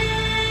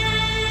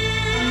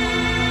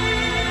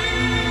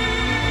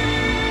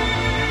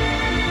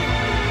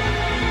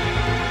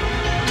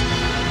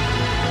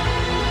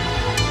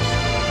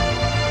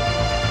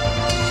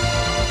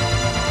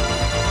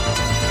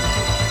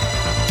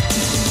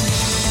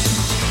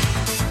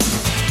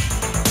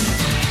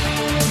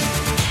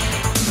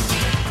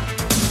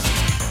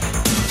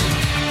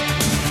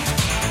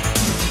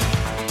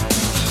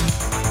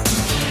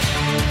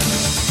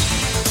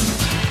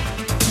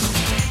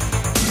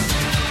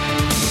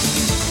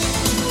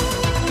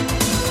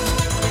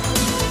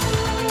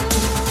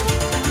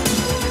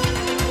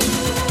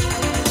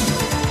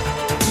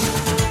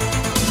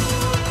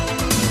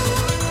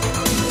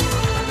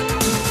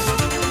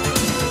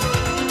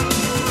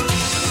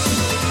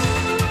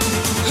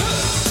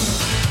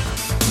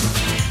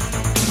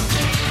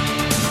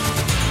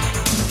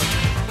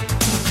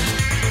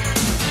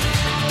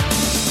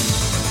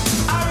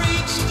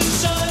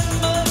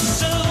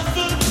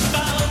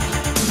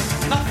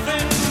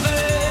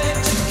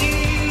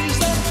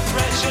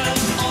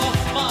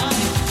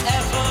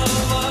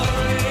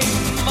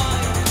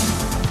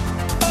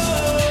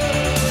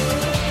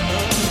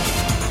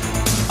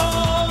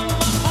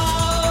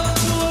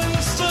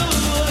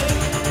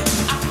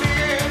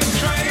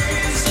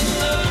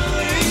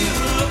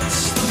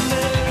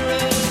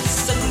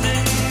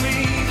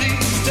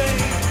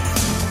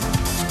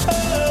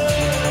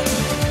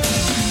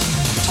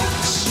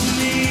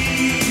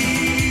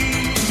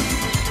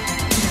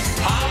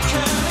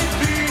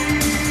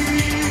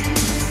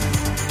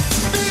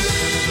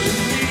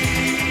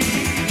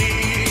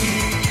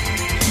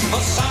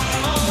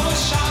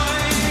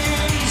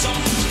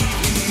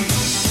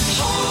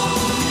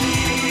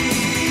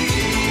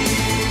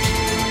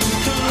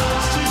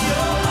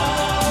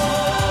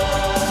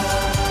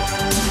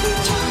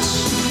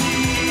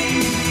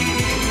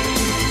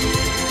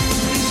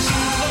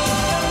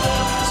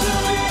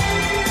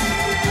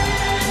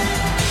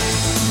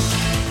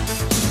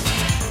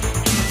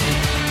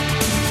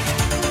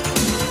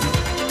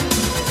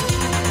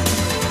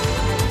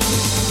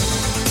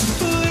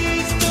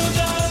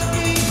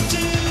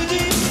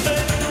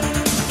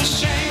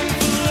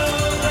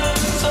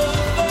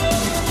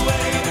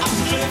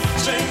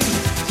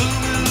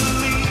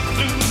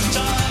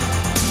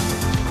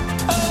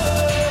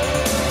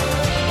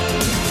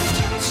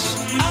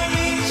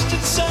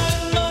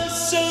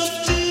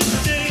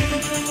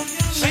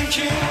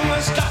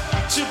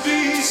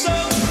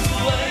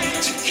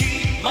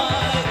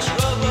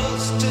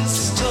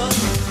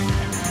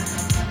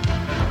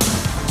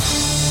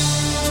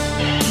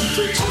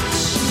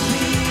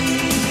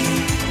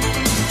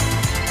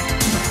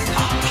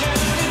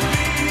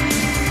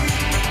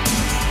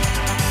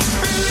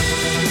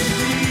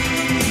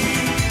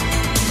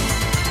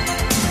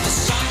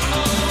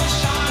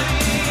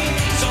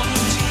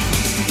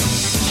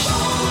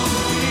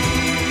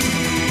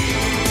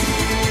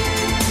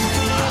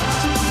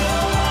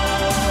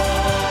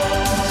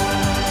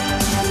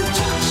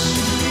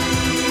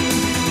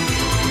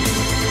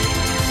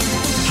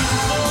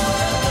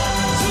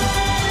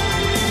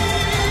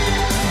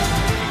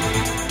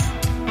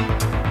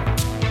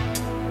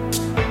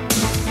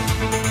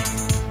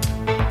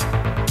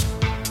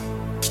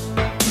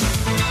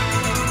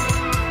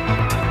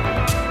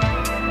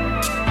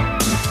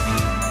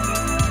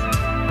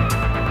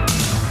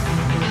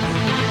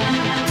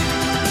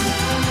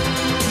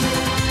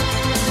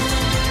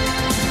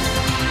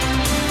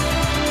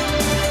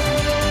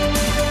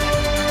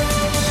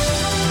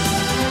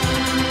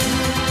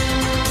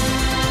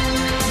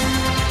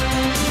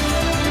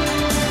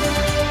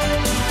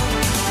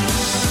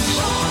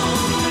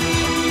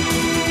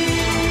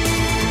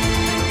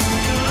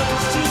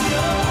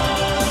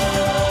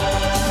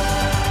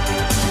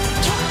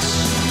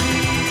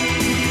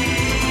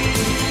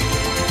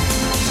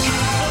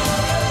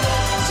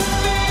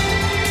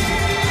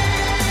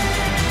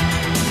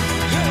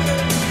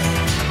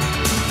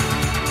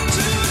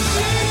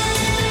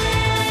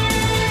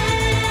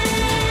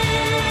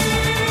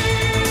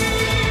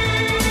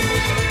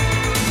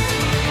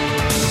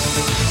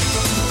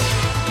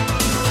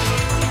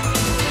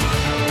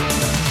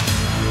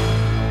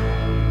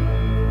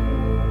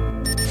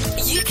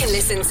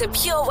 Listen to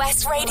Pure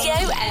West Radio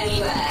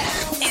anywhere.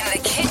 In the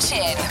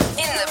kitchen,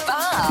 in the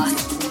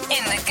bath,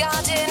 in the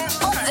garden,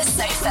 on the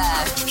sofa,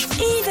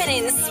 even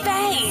in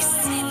space.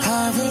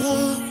 Have it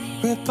all.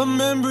 Rip the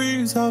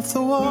memories off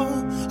the wall.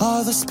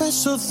 All the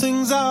special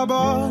things I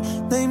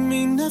bought, they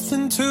mean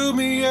nothing to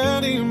me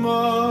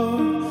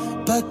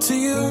anymore. But to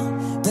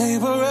you, they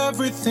were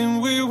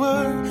everything we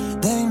were.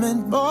 They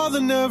meant more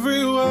than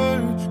every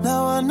word.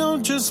 Now I know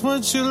just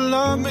what you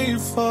love me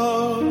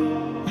for.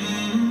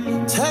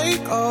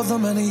 Take all the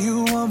money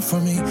you want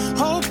from me.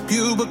 Hope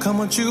you become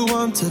what you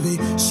want to be.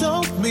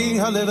 Show me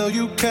how little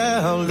you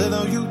care, how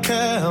little you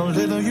care, how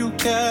little you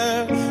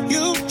care.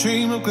 You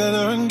dream of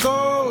glitter and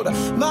gold.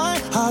 My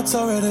heart's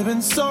already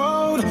been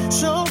sold.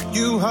 Show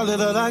you how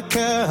little I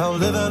care, how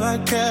little I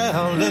care,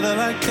 how little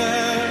I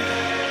care.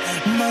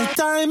 My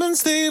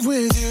diamonds leave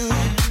with you.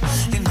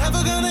 You're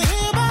never gonna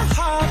hear my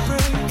heart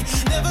break.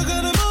 Never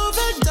gonna move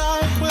in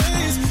dark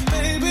ways.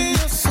 Baby,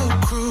 you're so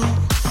cruel.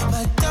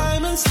 My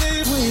diamonds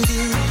leave with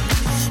you.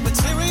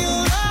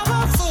 Material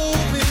never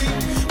fooled me.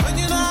 When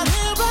you're not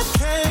here, I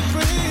can't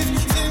breathe.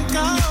 Think I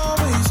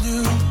always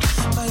knew.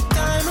 My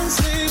diamonds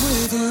leave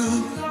with you.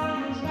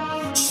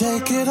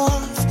 Shake it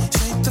off.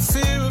 Shake the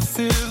fear of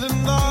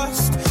feeling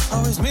lost.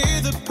 Always me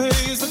that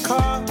pays the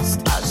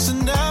cost. I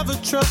should never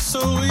trust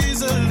so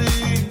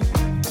easily.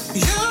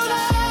 You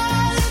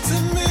lied to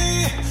me.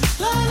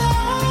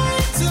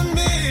 Lied to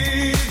me.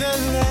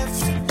 Then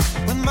left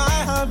with my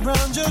heart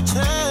round your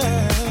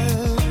chest.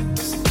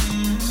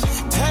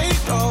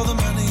 All the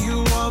money you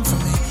want from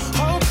me.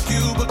 Hope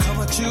you become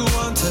what you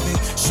want to be.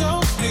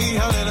 Show me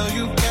how little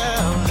you care,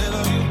 how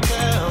little you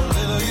care, how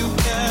little you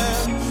care.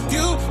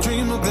 You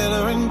dream of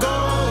glitter and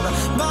gold.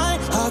 My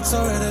heart's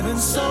already been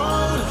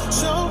sold.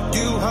 Show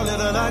you how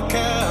little I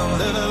care, how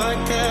little I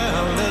care,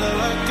 how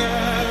little I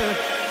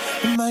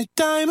care. My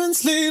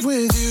diamonds leave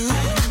with you.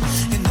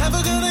 You're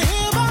never gonna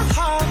hear my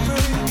heart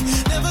break.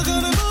 Never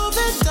gonna move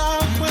in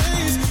dark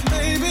ways.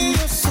 Baby,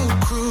 you're so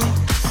cruel.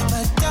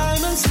 My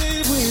diamonds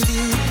leave with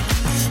you.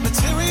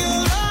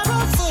 Material never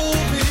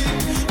fooled me.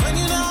 When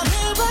you're not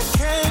here, I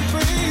can't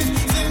breathe.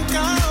 Think I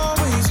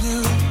always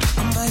knew.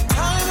 My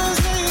diamonds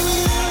leave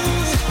with you.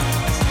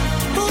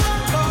 Ooh,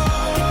 oh,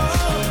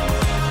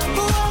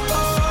 ooh,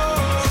 oh.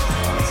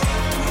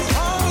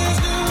 Always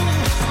knew.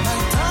 My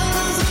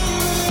diamonds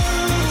leave with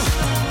you.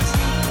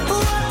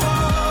 Ooh,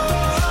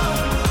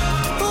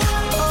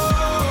 oh,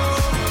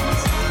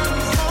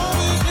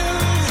 always knew.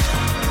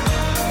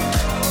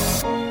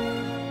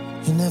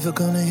 You're never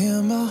gonna hear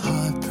my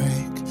heart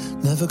break.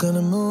 Never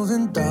gonna move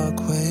in dark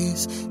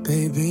ways.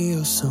 Baby,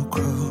 you're so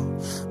cruel.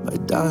 My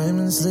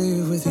diamonds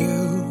leave with you.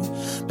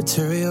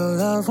 Material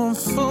love won't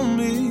fool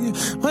me.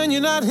 When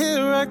you're not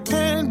here, I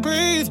can't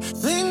breathe.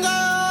 Think I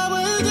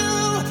always do.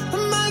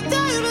 My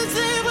diamonds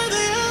leave with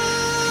you.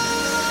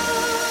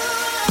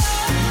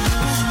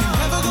 You're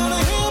never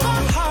gonna hear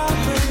my heart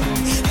break.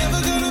 Never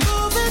gonna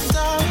move in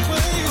dark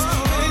ways.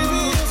 Baby,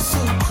 you're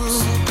so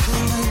cruel.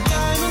 My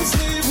diamonds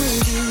leave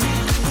with you.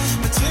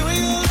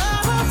 Material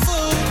love won't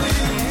fool me.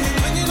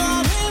 When you're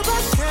not here, I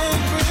can't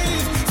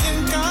breathe.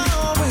 Think I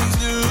always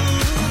knew.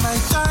 My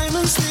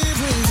diamonds leave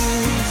with you.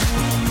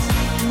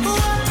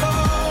 Ooh, oh,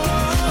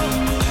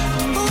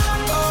 ooh,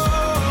 oh,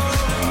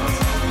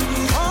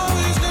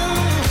 always knew.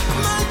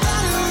 My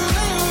diamonds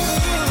leave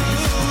with you.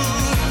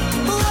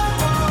 Ooh,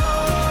 oh,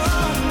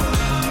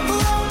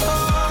 ooh,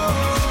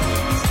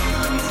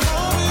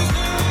 always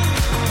knew.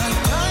 My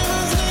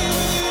diamonds leave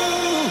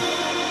with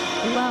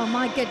you. Well,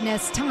 my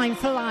goodness, time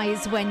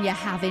flies when you're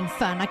having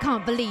fun. I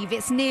can't believe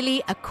it's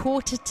nearly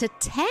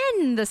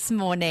 9:45 this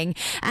morning.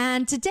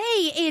 And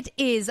today it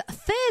is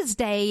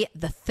Thursday,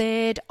 the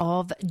 3rd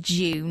of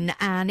June,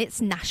 and it's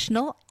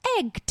National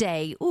Egg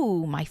Day.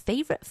 Ooh, my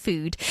favourite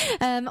food.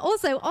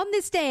 Also, on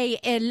this day,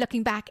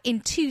 looking back in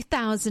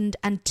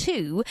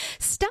 2002,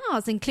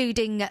 stars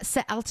including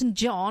Sir Elton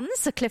John,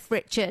 Sir Cliff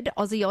Richard,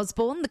 Ozzy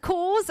Osbourne, The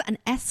Cause and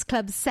S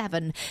Club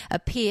 7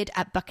 appeared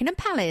at Buckingham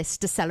Palace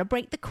to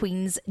celebrate the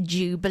Queen's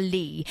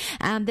Jubilee.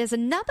 And there's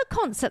another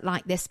concert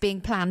like this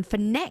being planned for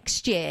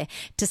next year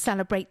to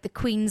celebrate the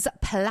Queen's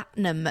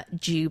Platinum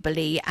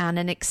Jubilee and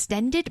an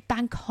extended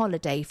bank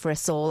holiday for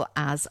us all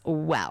as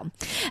well.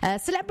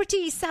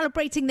 Celebrities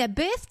celebrating their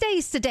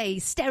birthdays today: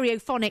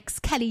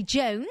 Stereophonics Kelly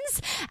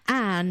Jones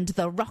and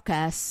the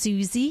rocker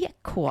Susie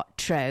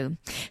Quattro.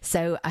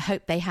 So I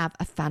hope they have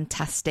a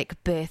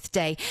fantastic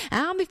birthday.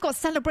 And we've got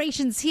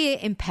celebrations here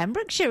in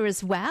Pembrokeshire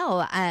as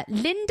well.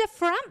 Linda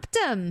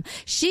Frampton,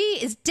 she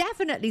is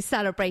definitely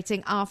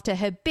celebrating after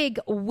her big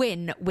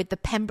win with the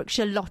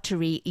Pembrokeshire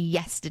Lottery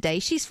yesterday.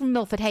 She's from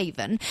Milford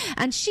Haven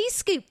and she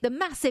scooped the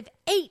massive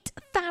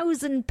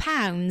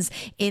 £8,000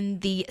 in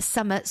the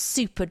summer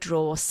super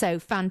draw. So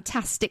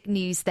fantastic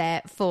news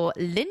there for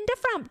Linda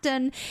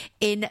Frampton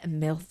in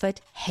Milford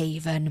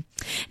Haven.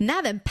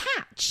 Now then,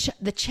 Patch Patch,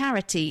 the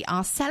charity,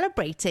 are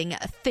celebrating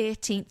a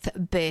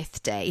 13th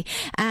birthday.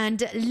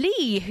 And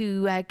Lee,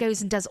 who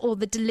goes and does all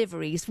the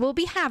deliveries, will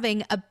be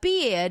having a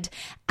beard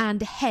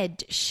and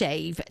head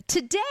shave.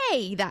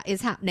 Today, that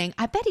is happening.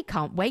 I bet he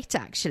can't wait,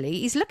 actually.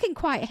 He's looking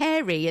quite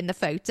hairy in the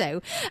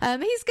photo.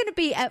 He's going to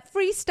be at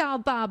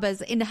Freestyle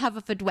Barbers in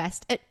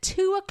Haverfordwest at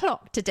 2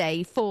 o'clock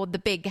today for the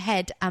big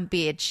head and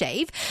beard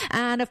shave.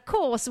 And of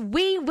course,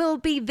 we will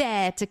be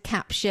there to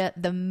capture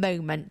the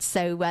moment.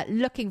 So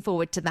looking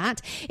forward to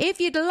that. If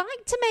you'd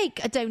like to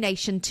make a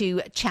donation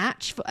to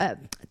Patch for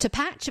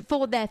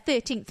their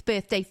 13th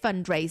birthday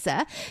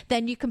fundraiser,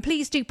 then you can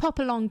please do pop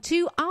along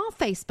to our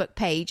Facebook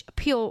page,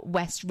 Pure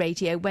West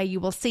Radio, where you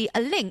will see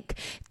a link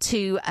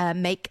to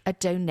make a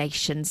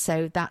donation.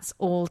 So that's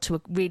all to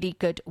a really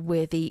good,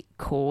 worthy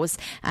cause.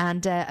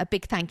 And a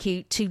big thank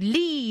you to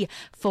Lee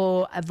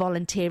for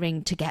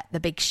volunteering to get the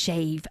big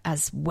shave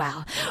as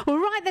well. All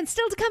right, then,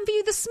 still to come for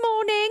you this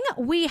morning,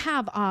 we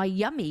have our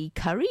yummy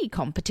curry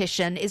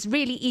competition. It's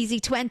really easy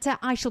to enter.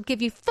 I shall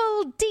give you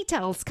full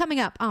details coming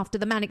up after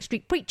the Manic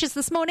Street Preachers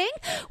this morning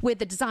with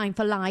the Design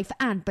for Life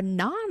and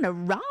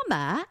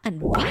Bananarama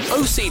and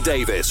OC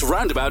Davis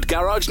Roundabout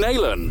Garage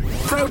Neyland,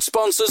 proud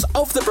sponsors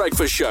of The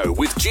Breakfast Show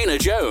with Gina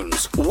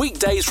Jones,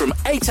 weekdays from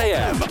 8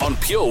 a.m. on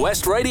Pure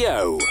West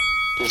Radio.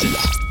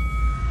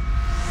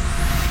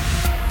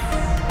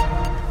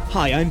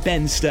 Hi, I'm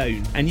Ben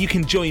Stone, and you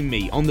can join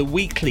me on the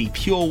weekly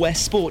Pure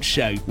West Sports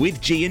Show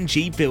with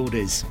G&G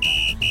Builders.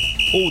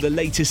 All the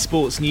latest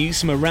sports news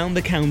from around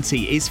the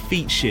county is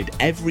featured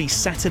every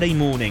Saturday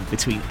morning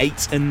between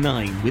 8 and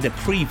 9 with a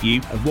preview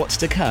of what's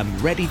to come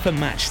ready for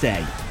match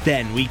day.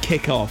 Then we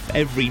kick off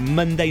every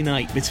Monday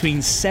night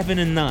between 7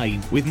 and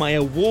 9 with my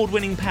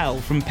award-winning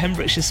pal from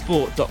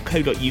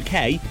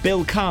PembrokeshireSport.co.uk,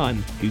 Bill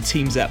Kahn, who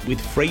teams up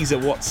with Fraser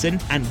Watson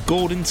and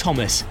Gordon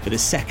Thomas for the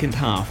second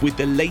half with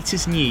the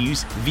latest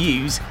news,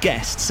 views,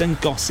 guests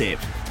and gossip.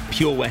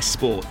 Pure West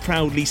Sport,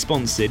 proudly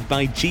sponsored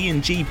by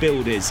G&G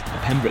Builders, a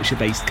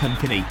Pembrokeshire-based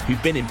company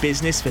who've been in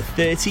business for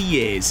 30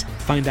 years.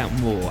 Find out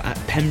more at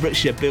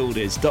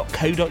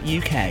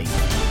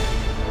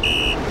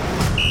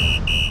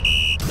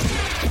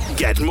pembrokeshirebuilders.co.uk.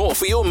 Get more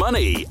for your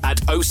money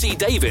at OC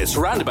Davis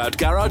Roundabout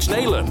Garage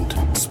Neyland,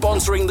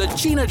 sponsoring the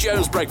Gina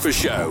Jones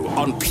Breakfast Show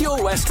on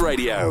Pure West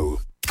Radio.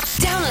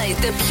 Download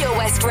the Pure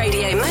West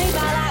Radio mobile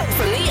app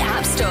from the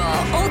App Store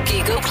or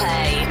Google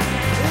Play.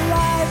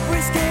 Life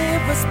risk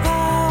gave us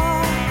power.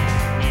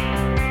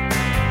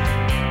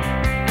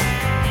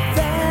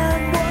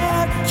 Then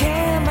what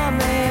came and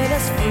made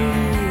us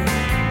free?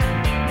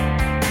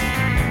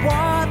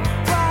 What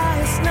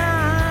price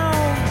now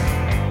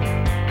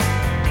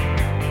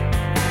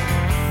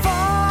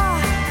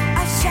for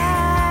a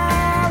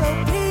shallow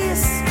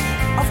piece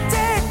of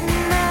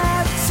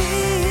dignity?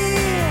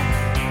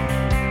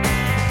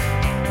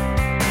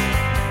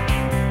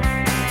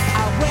 I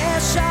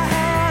wish I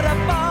had a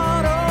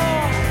bottle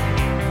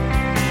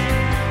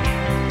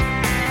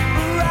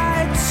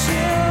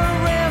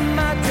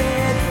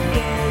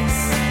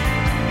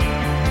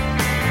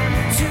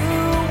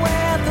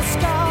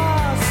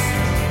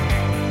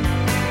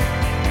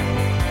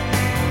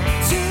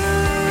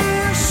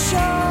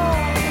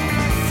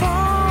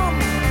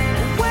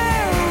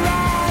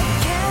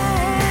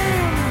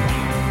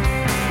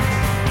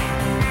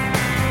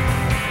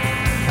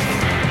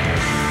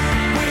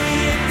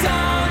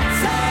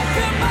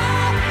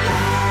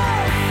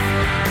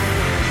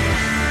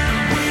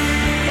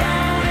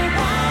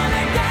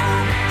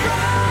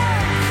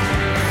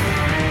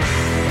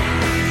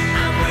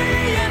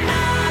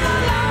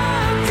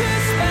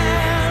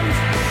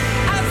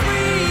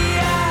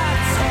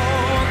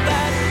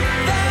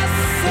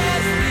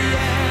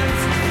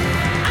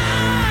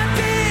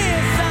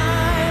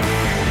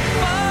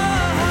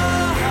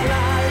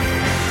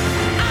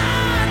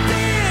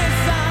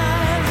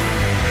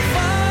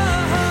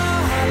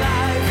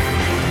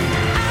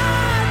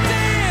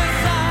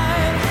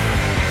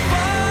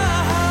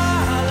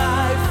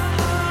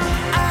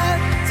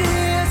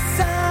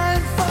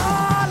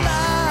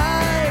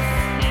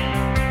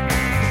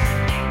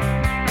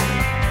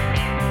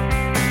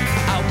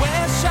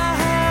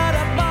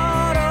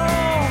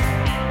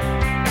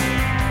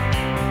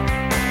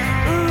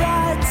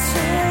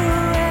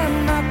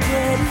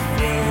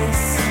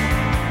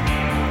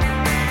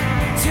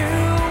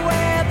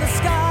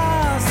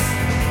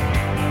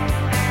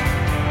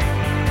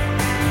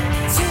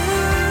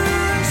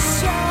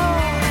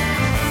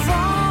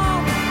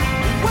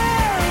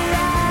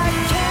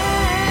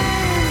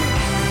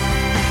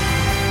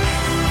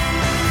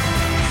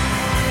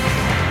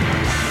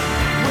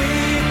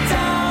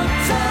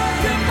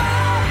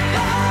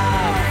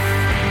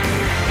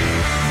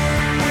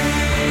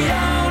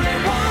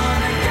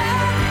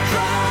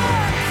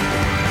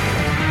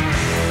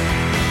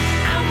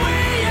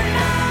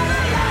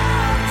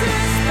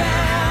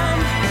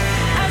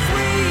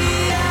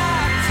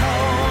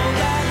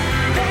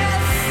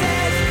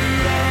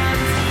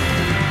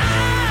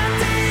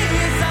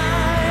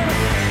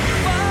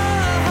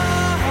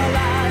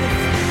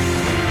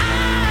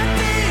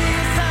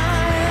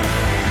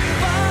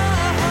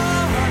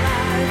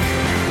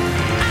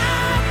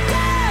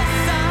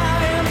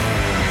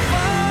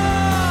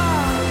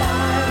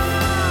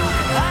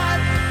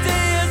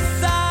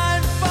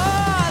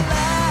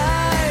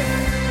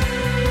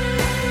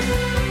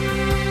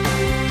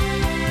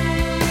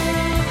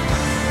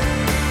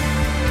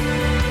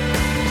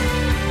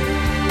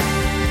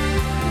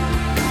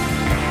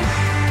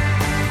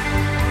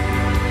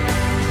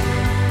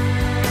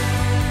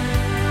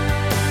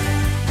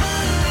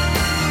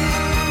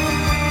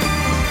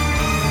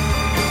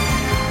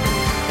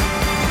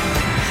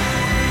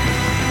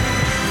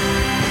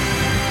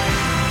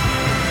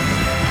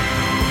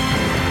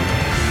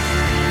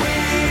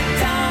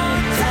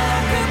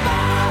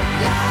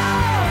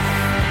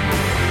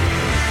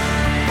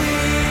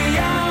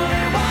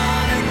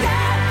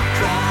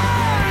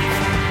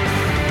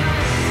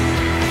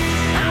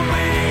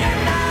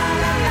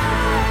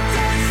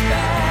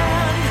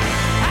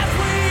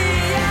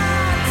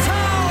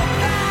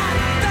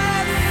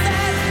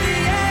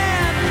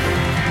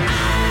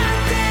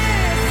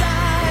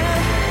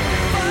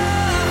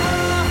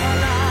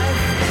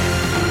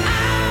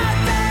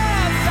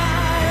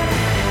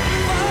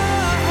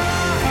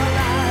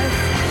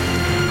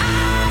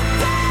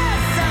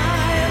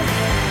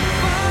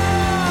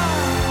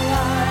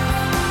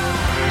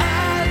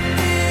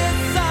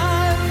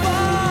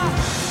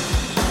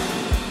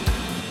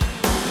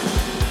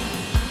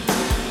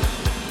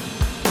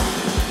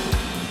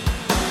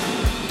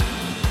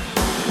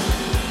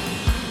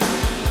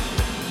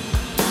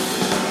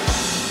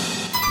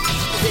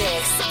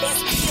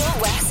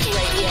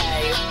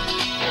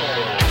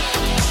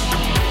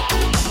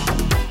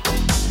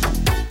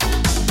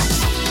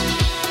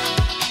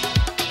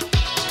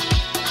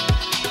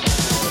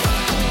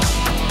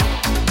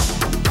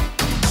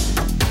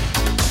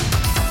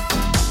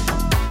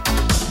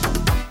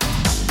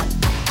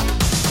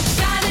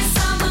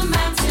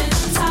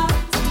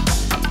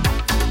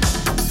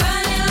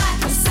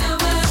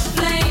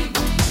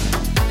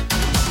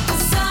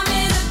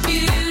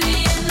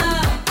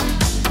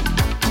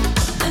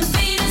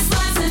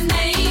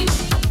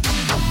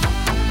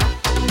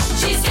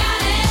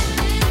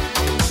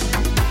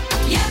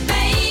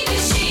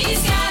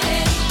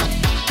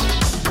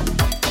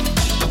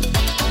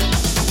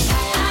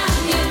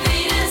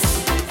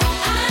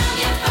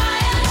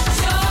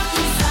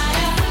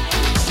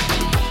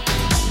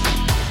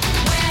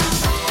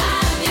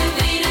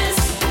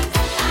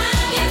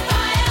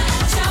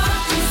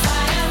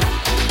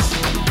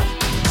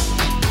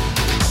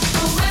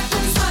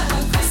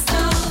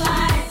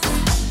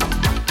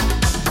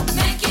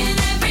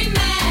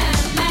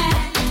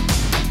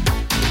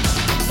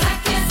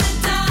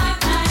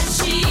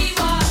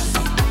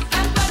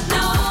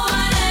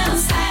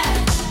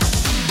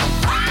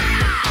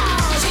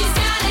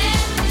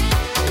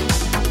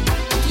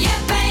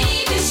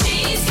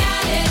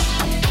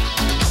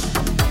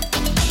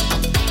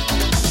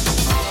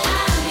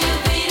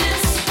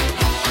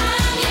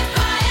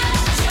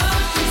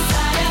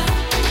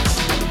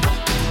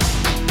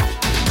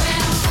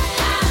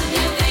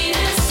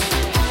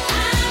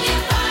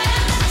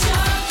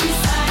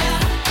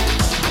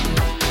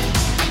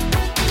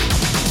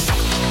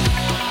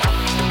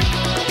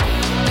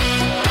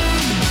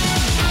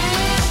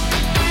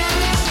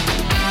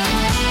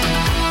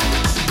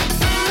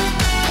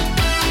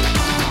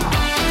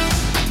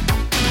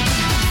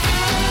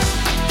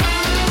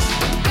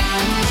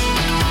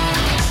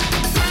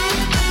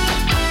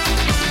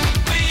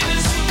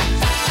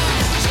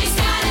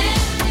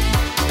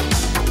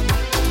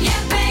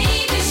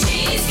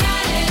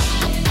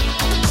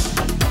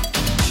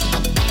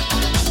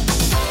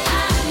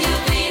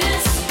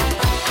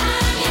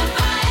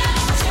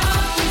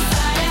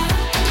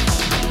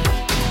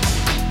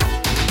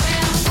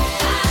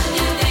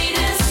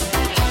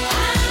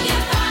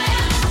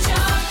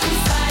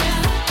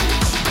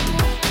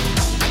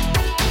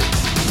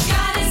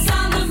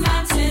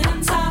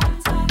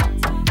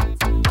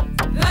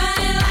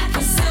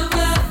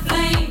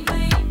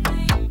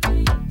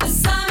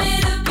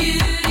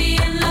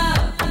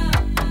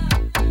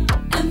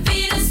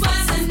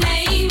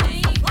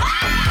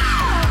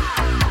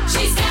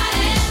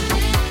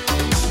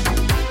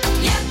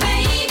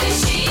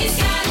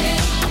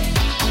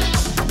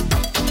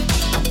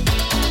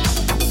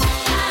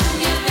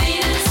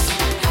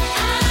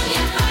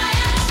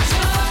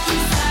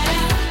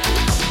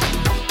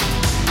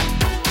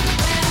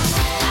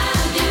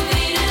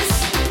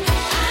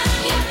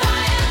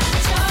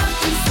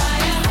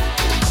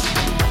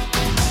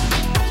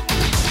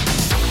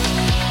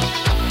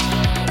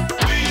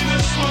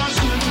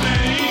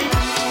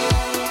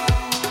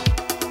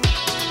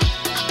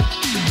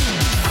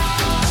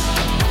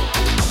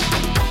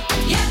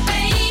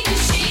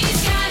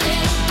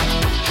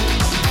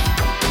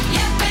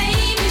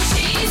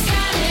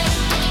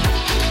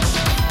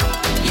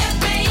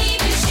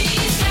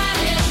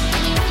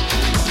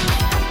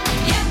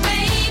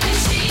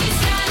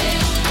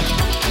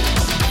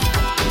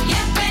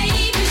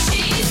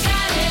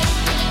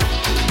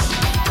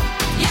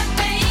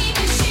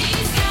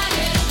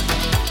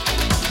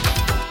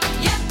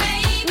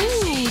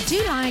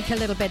We like a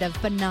little bit of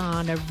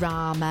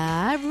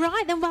Bananarama.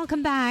 Right, then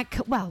welcome back.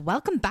 Well,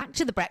 welcome back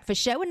to The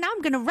Breakfast Show. And now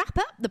I'm going to wrap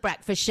up The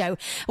Breakfast Show.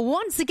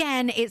 Once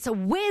again, it's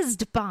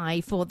whizzed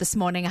by for this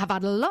morning. I've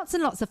had lots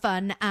and lots of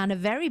fun, and a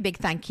very big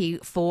thank you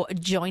for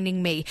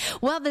joining me.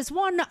 Well, there's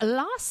one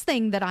last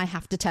thing that I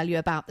have to tell you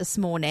about this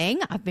morning.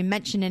 I've been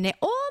mentioning it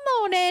all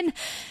morning.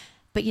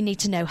 But you need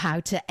to know how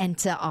to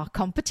enter our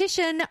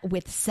competition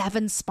with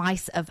 7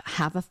 Spice of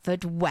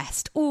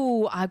Haverfordwest.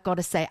 Oh, I've got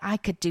to say, I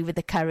could do with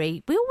a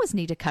curry. We always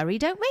need a curry,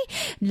 don't we?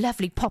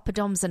 Lovely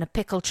poppadoms and a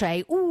pickle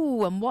tray.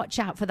 Ooh, and watch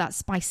out for that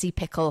spicy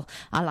pickle.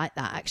 I like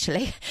that,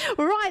 actually.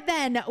 Right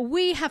then,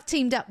 we have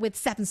teamed up with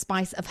 7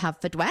 Spice of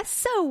Haverfordwest.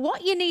 So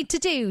what you need to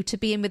do to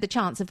be in with a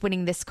chance of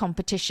winning this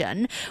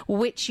competition,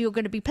 which you're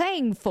going to be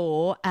playing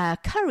for, a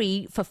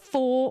curry for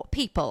 4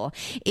 people.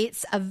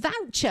 It's a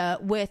voucher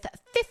worth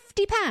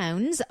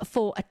 £50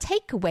 for a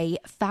takeaway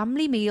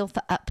family meal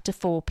for up to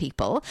 4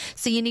 people.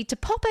 So you need to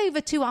pop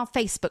over to our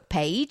Facebook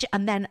page,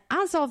 and then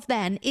as of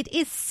then, it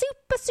is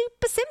super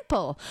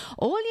simple.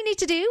 All you need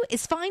to do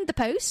is find the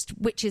post,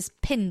 which is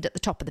pinned at the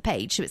top of the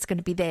page, so it's going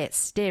to be there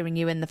staring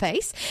you in the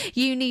face.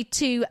 You need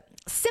to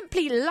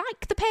simply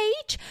like the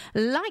page,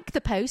 like the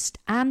post,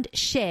 and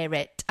share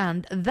it.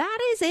 And that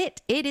is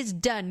it. It is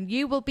done.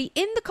 You will be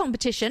in the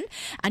competition,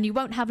 and you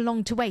won't have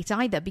long to wait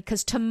either,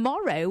 because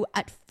tomorrow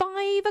at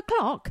 5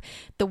 o'clock,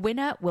 the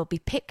winner will be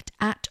picked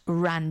at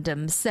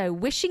random. So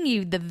wishing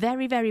you the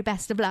very, very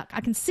best of luck.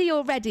 I can see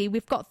already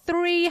we've got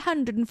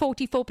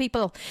 344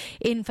 people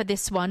in for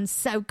this one.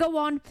 So go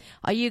on.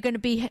 Are you going to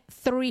be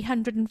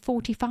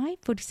 345,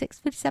 46,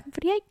 47,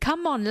 48?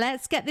 Come on,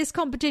 let's get this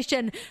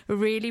competition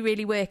really,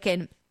 really working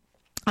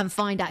and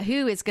find out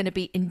who is going to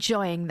be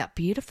enjoying that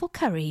beautiful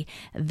curry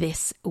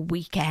this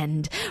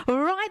weekend.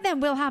 Right then,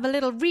 we'll have a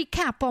little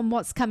recap on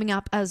what's coming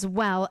up as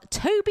well.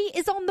 Toby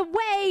is on the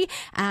way,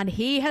 and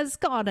he has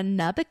got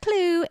another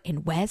clue in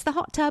Where's the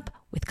Hot Tub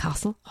with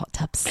Castle Hot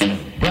Tubs.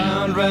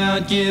 Round,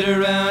 round, get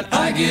around,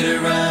 I get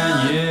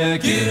around, yeah,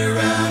 get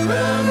around,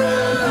 round,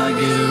 round, I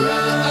get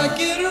around, I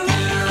get around,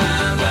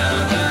 round,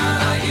 round,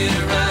 round, I get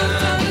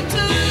around,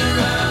 get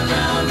around,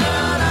 round,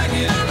 round, I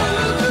get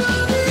around,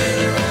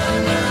 get around,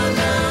 round,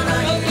 round,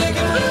 I get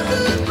around,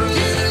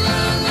 get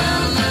around,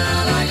 round,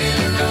 round, I get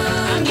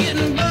around. I'm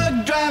getting bug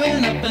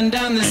driving up and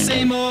down the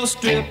same old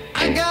strip.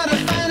 I gotta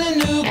find a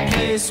new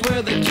place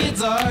where the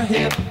kids are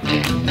hip.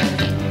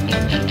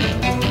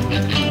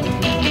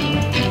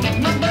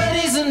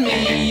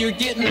 You're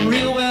getting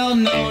real well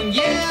known.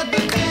 Yeah, the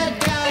bad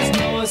guys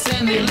know us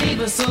and they leave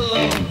us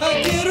alone.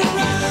 I get around,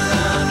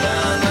 round,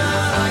 round,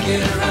 I get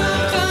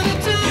around.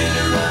 Get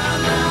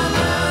around, round,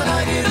 round,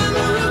 I get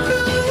around.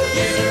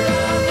 Get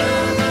around,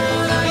 round,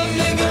 round, I get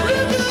around. Get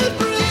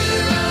around,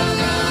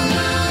 round,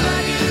 round, I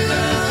get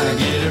around. I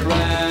get around. Get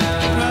around,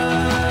 round,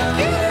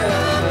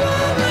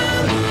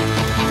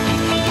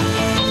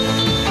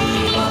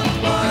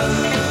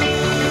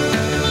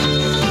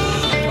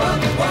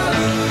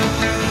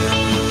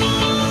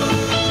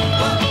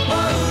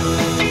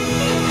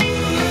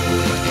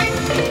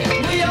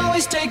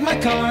 my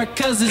car,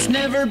 cause it's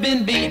never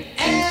been beat,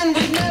 and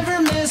we've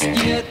never missed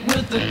yet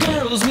with the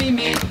girls we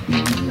meet.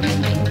 None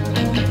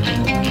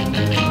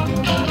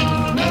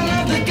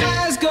of the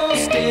guys go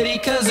steady,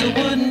 cause it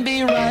wouldn't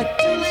be right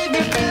to leave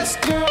your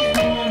best girl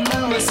home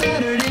on a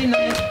Saturday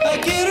night. I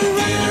get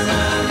around,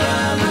 round,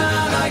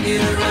 round, I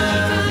get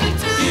around.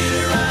 Get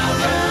around,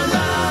 round,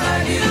 round,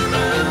 I get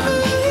around.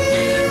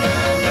 Get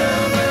around,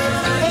 round,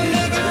 round, I get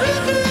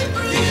around.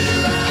 Get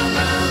around,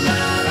 round,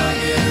 round, I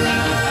get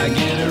around. I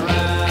get around.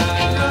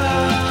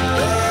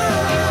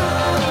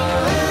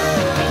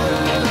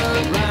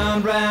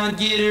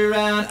 Get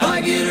around,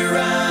 I get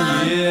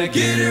around, yeah,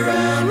 get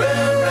around,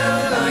 round,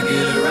 round, I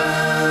get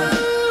around.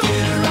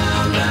 Get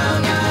around,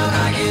 round, round,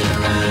 I get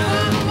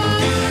around.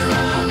 Get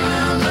around,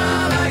 round,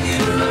 round, I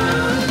get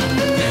around.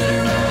 Get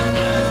around,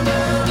 round,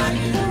 round, I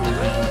get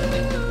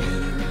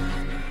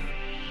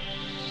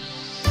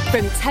around.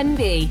 From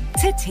Tenby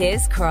to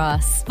Tears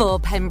Cross for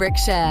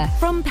Pembrokeshire.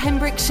 From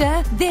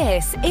Pembrokeshire,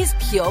 this is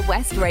Pure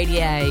West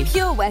Radio.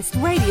 Pure West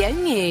Radio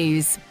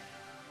News.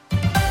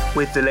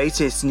 With the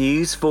latest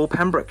news for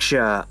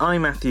Pembrokeshire,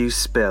 I'm Matthew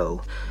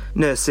Spill.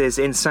 Nurses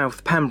in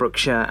South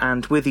Pembrokeshire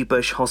and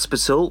Withybush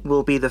Hospital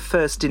will be the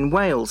first in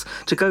Wales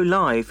to go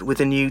live with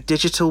a new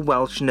digital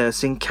Welsh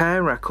nursing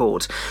care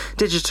record.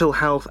 Digital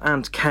Health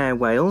and Care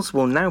Wales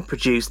will now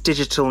produce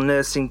digital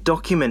nursing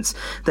documents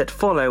that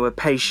follow a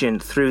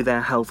patient through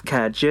their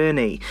healthcare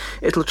journey.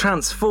 It'll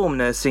transform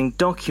nursing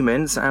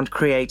documents and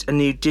create a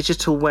new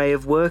digital way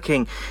of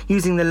working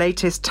using the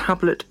latest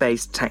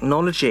tablet-based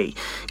technology.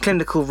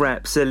 Clinical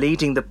reps are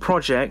leading the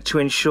project to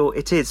ensure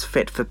it is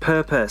fit for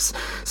purpose.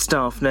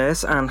 Staff nurse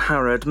Anne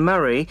Harrod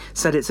Murray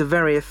said it's a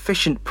very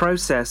efficient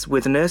process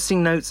with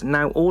nursing notes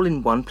now all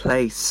in one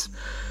place.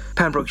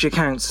 Pembrokeshire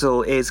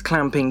Council is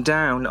clamping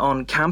down on campus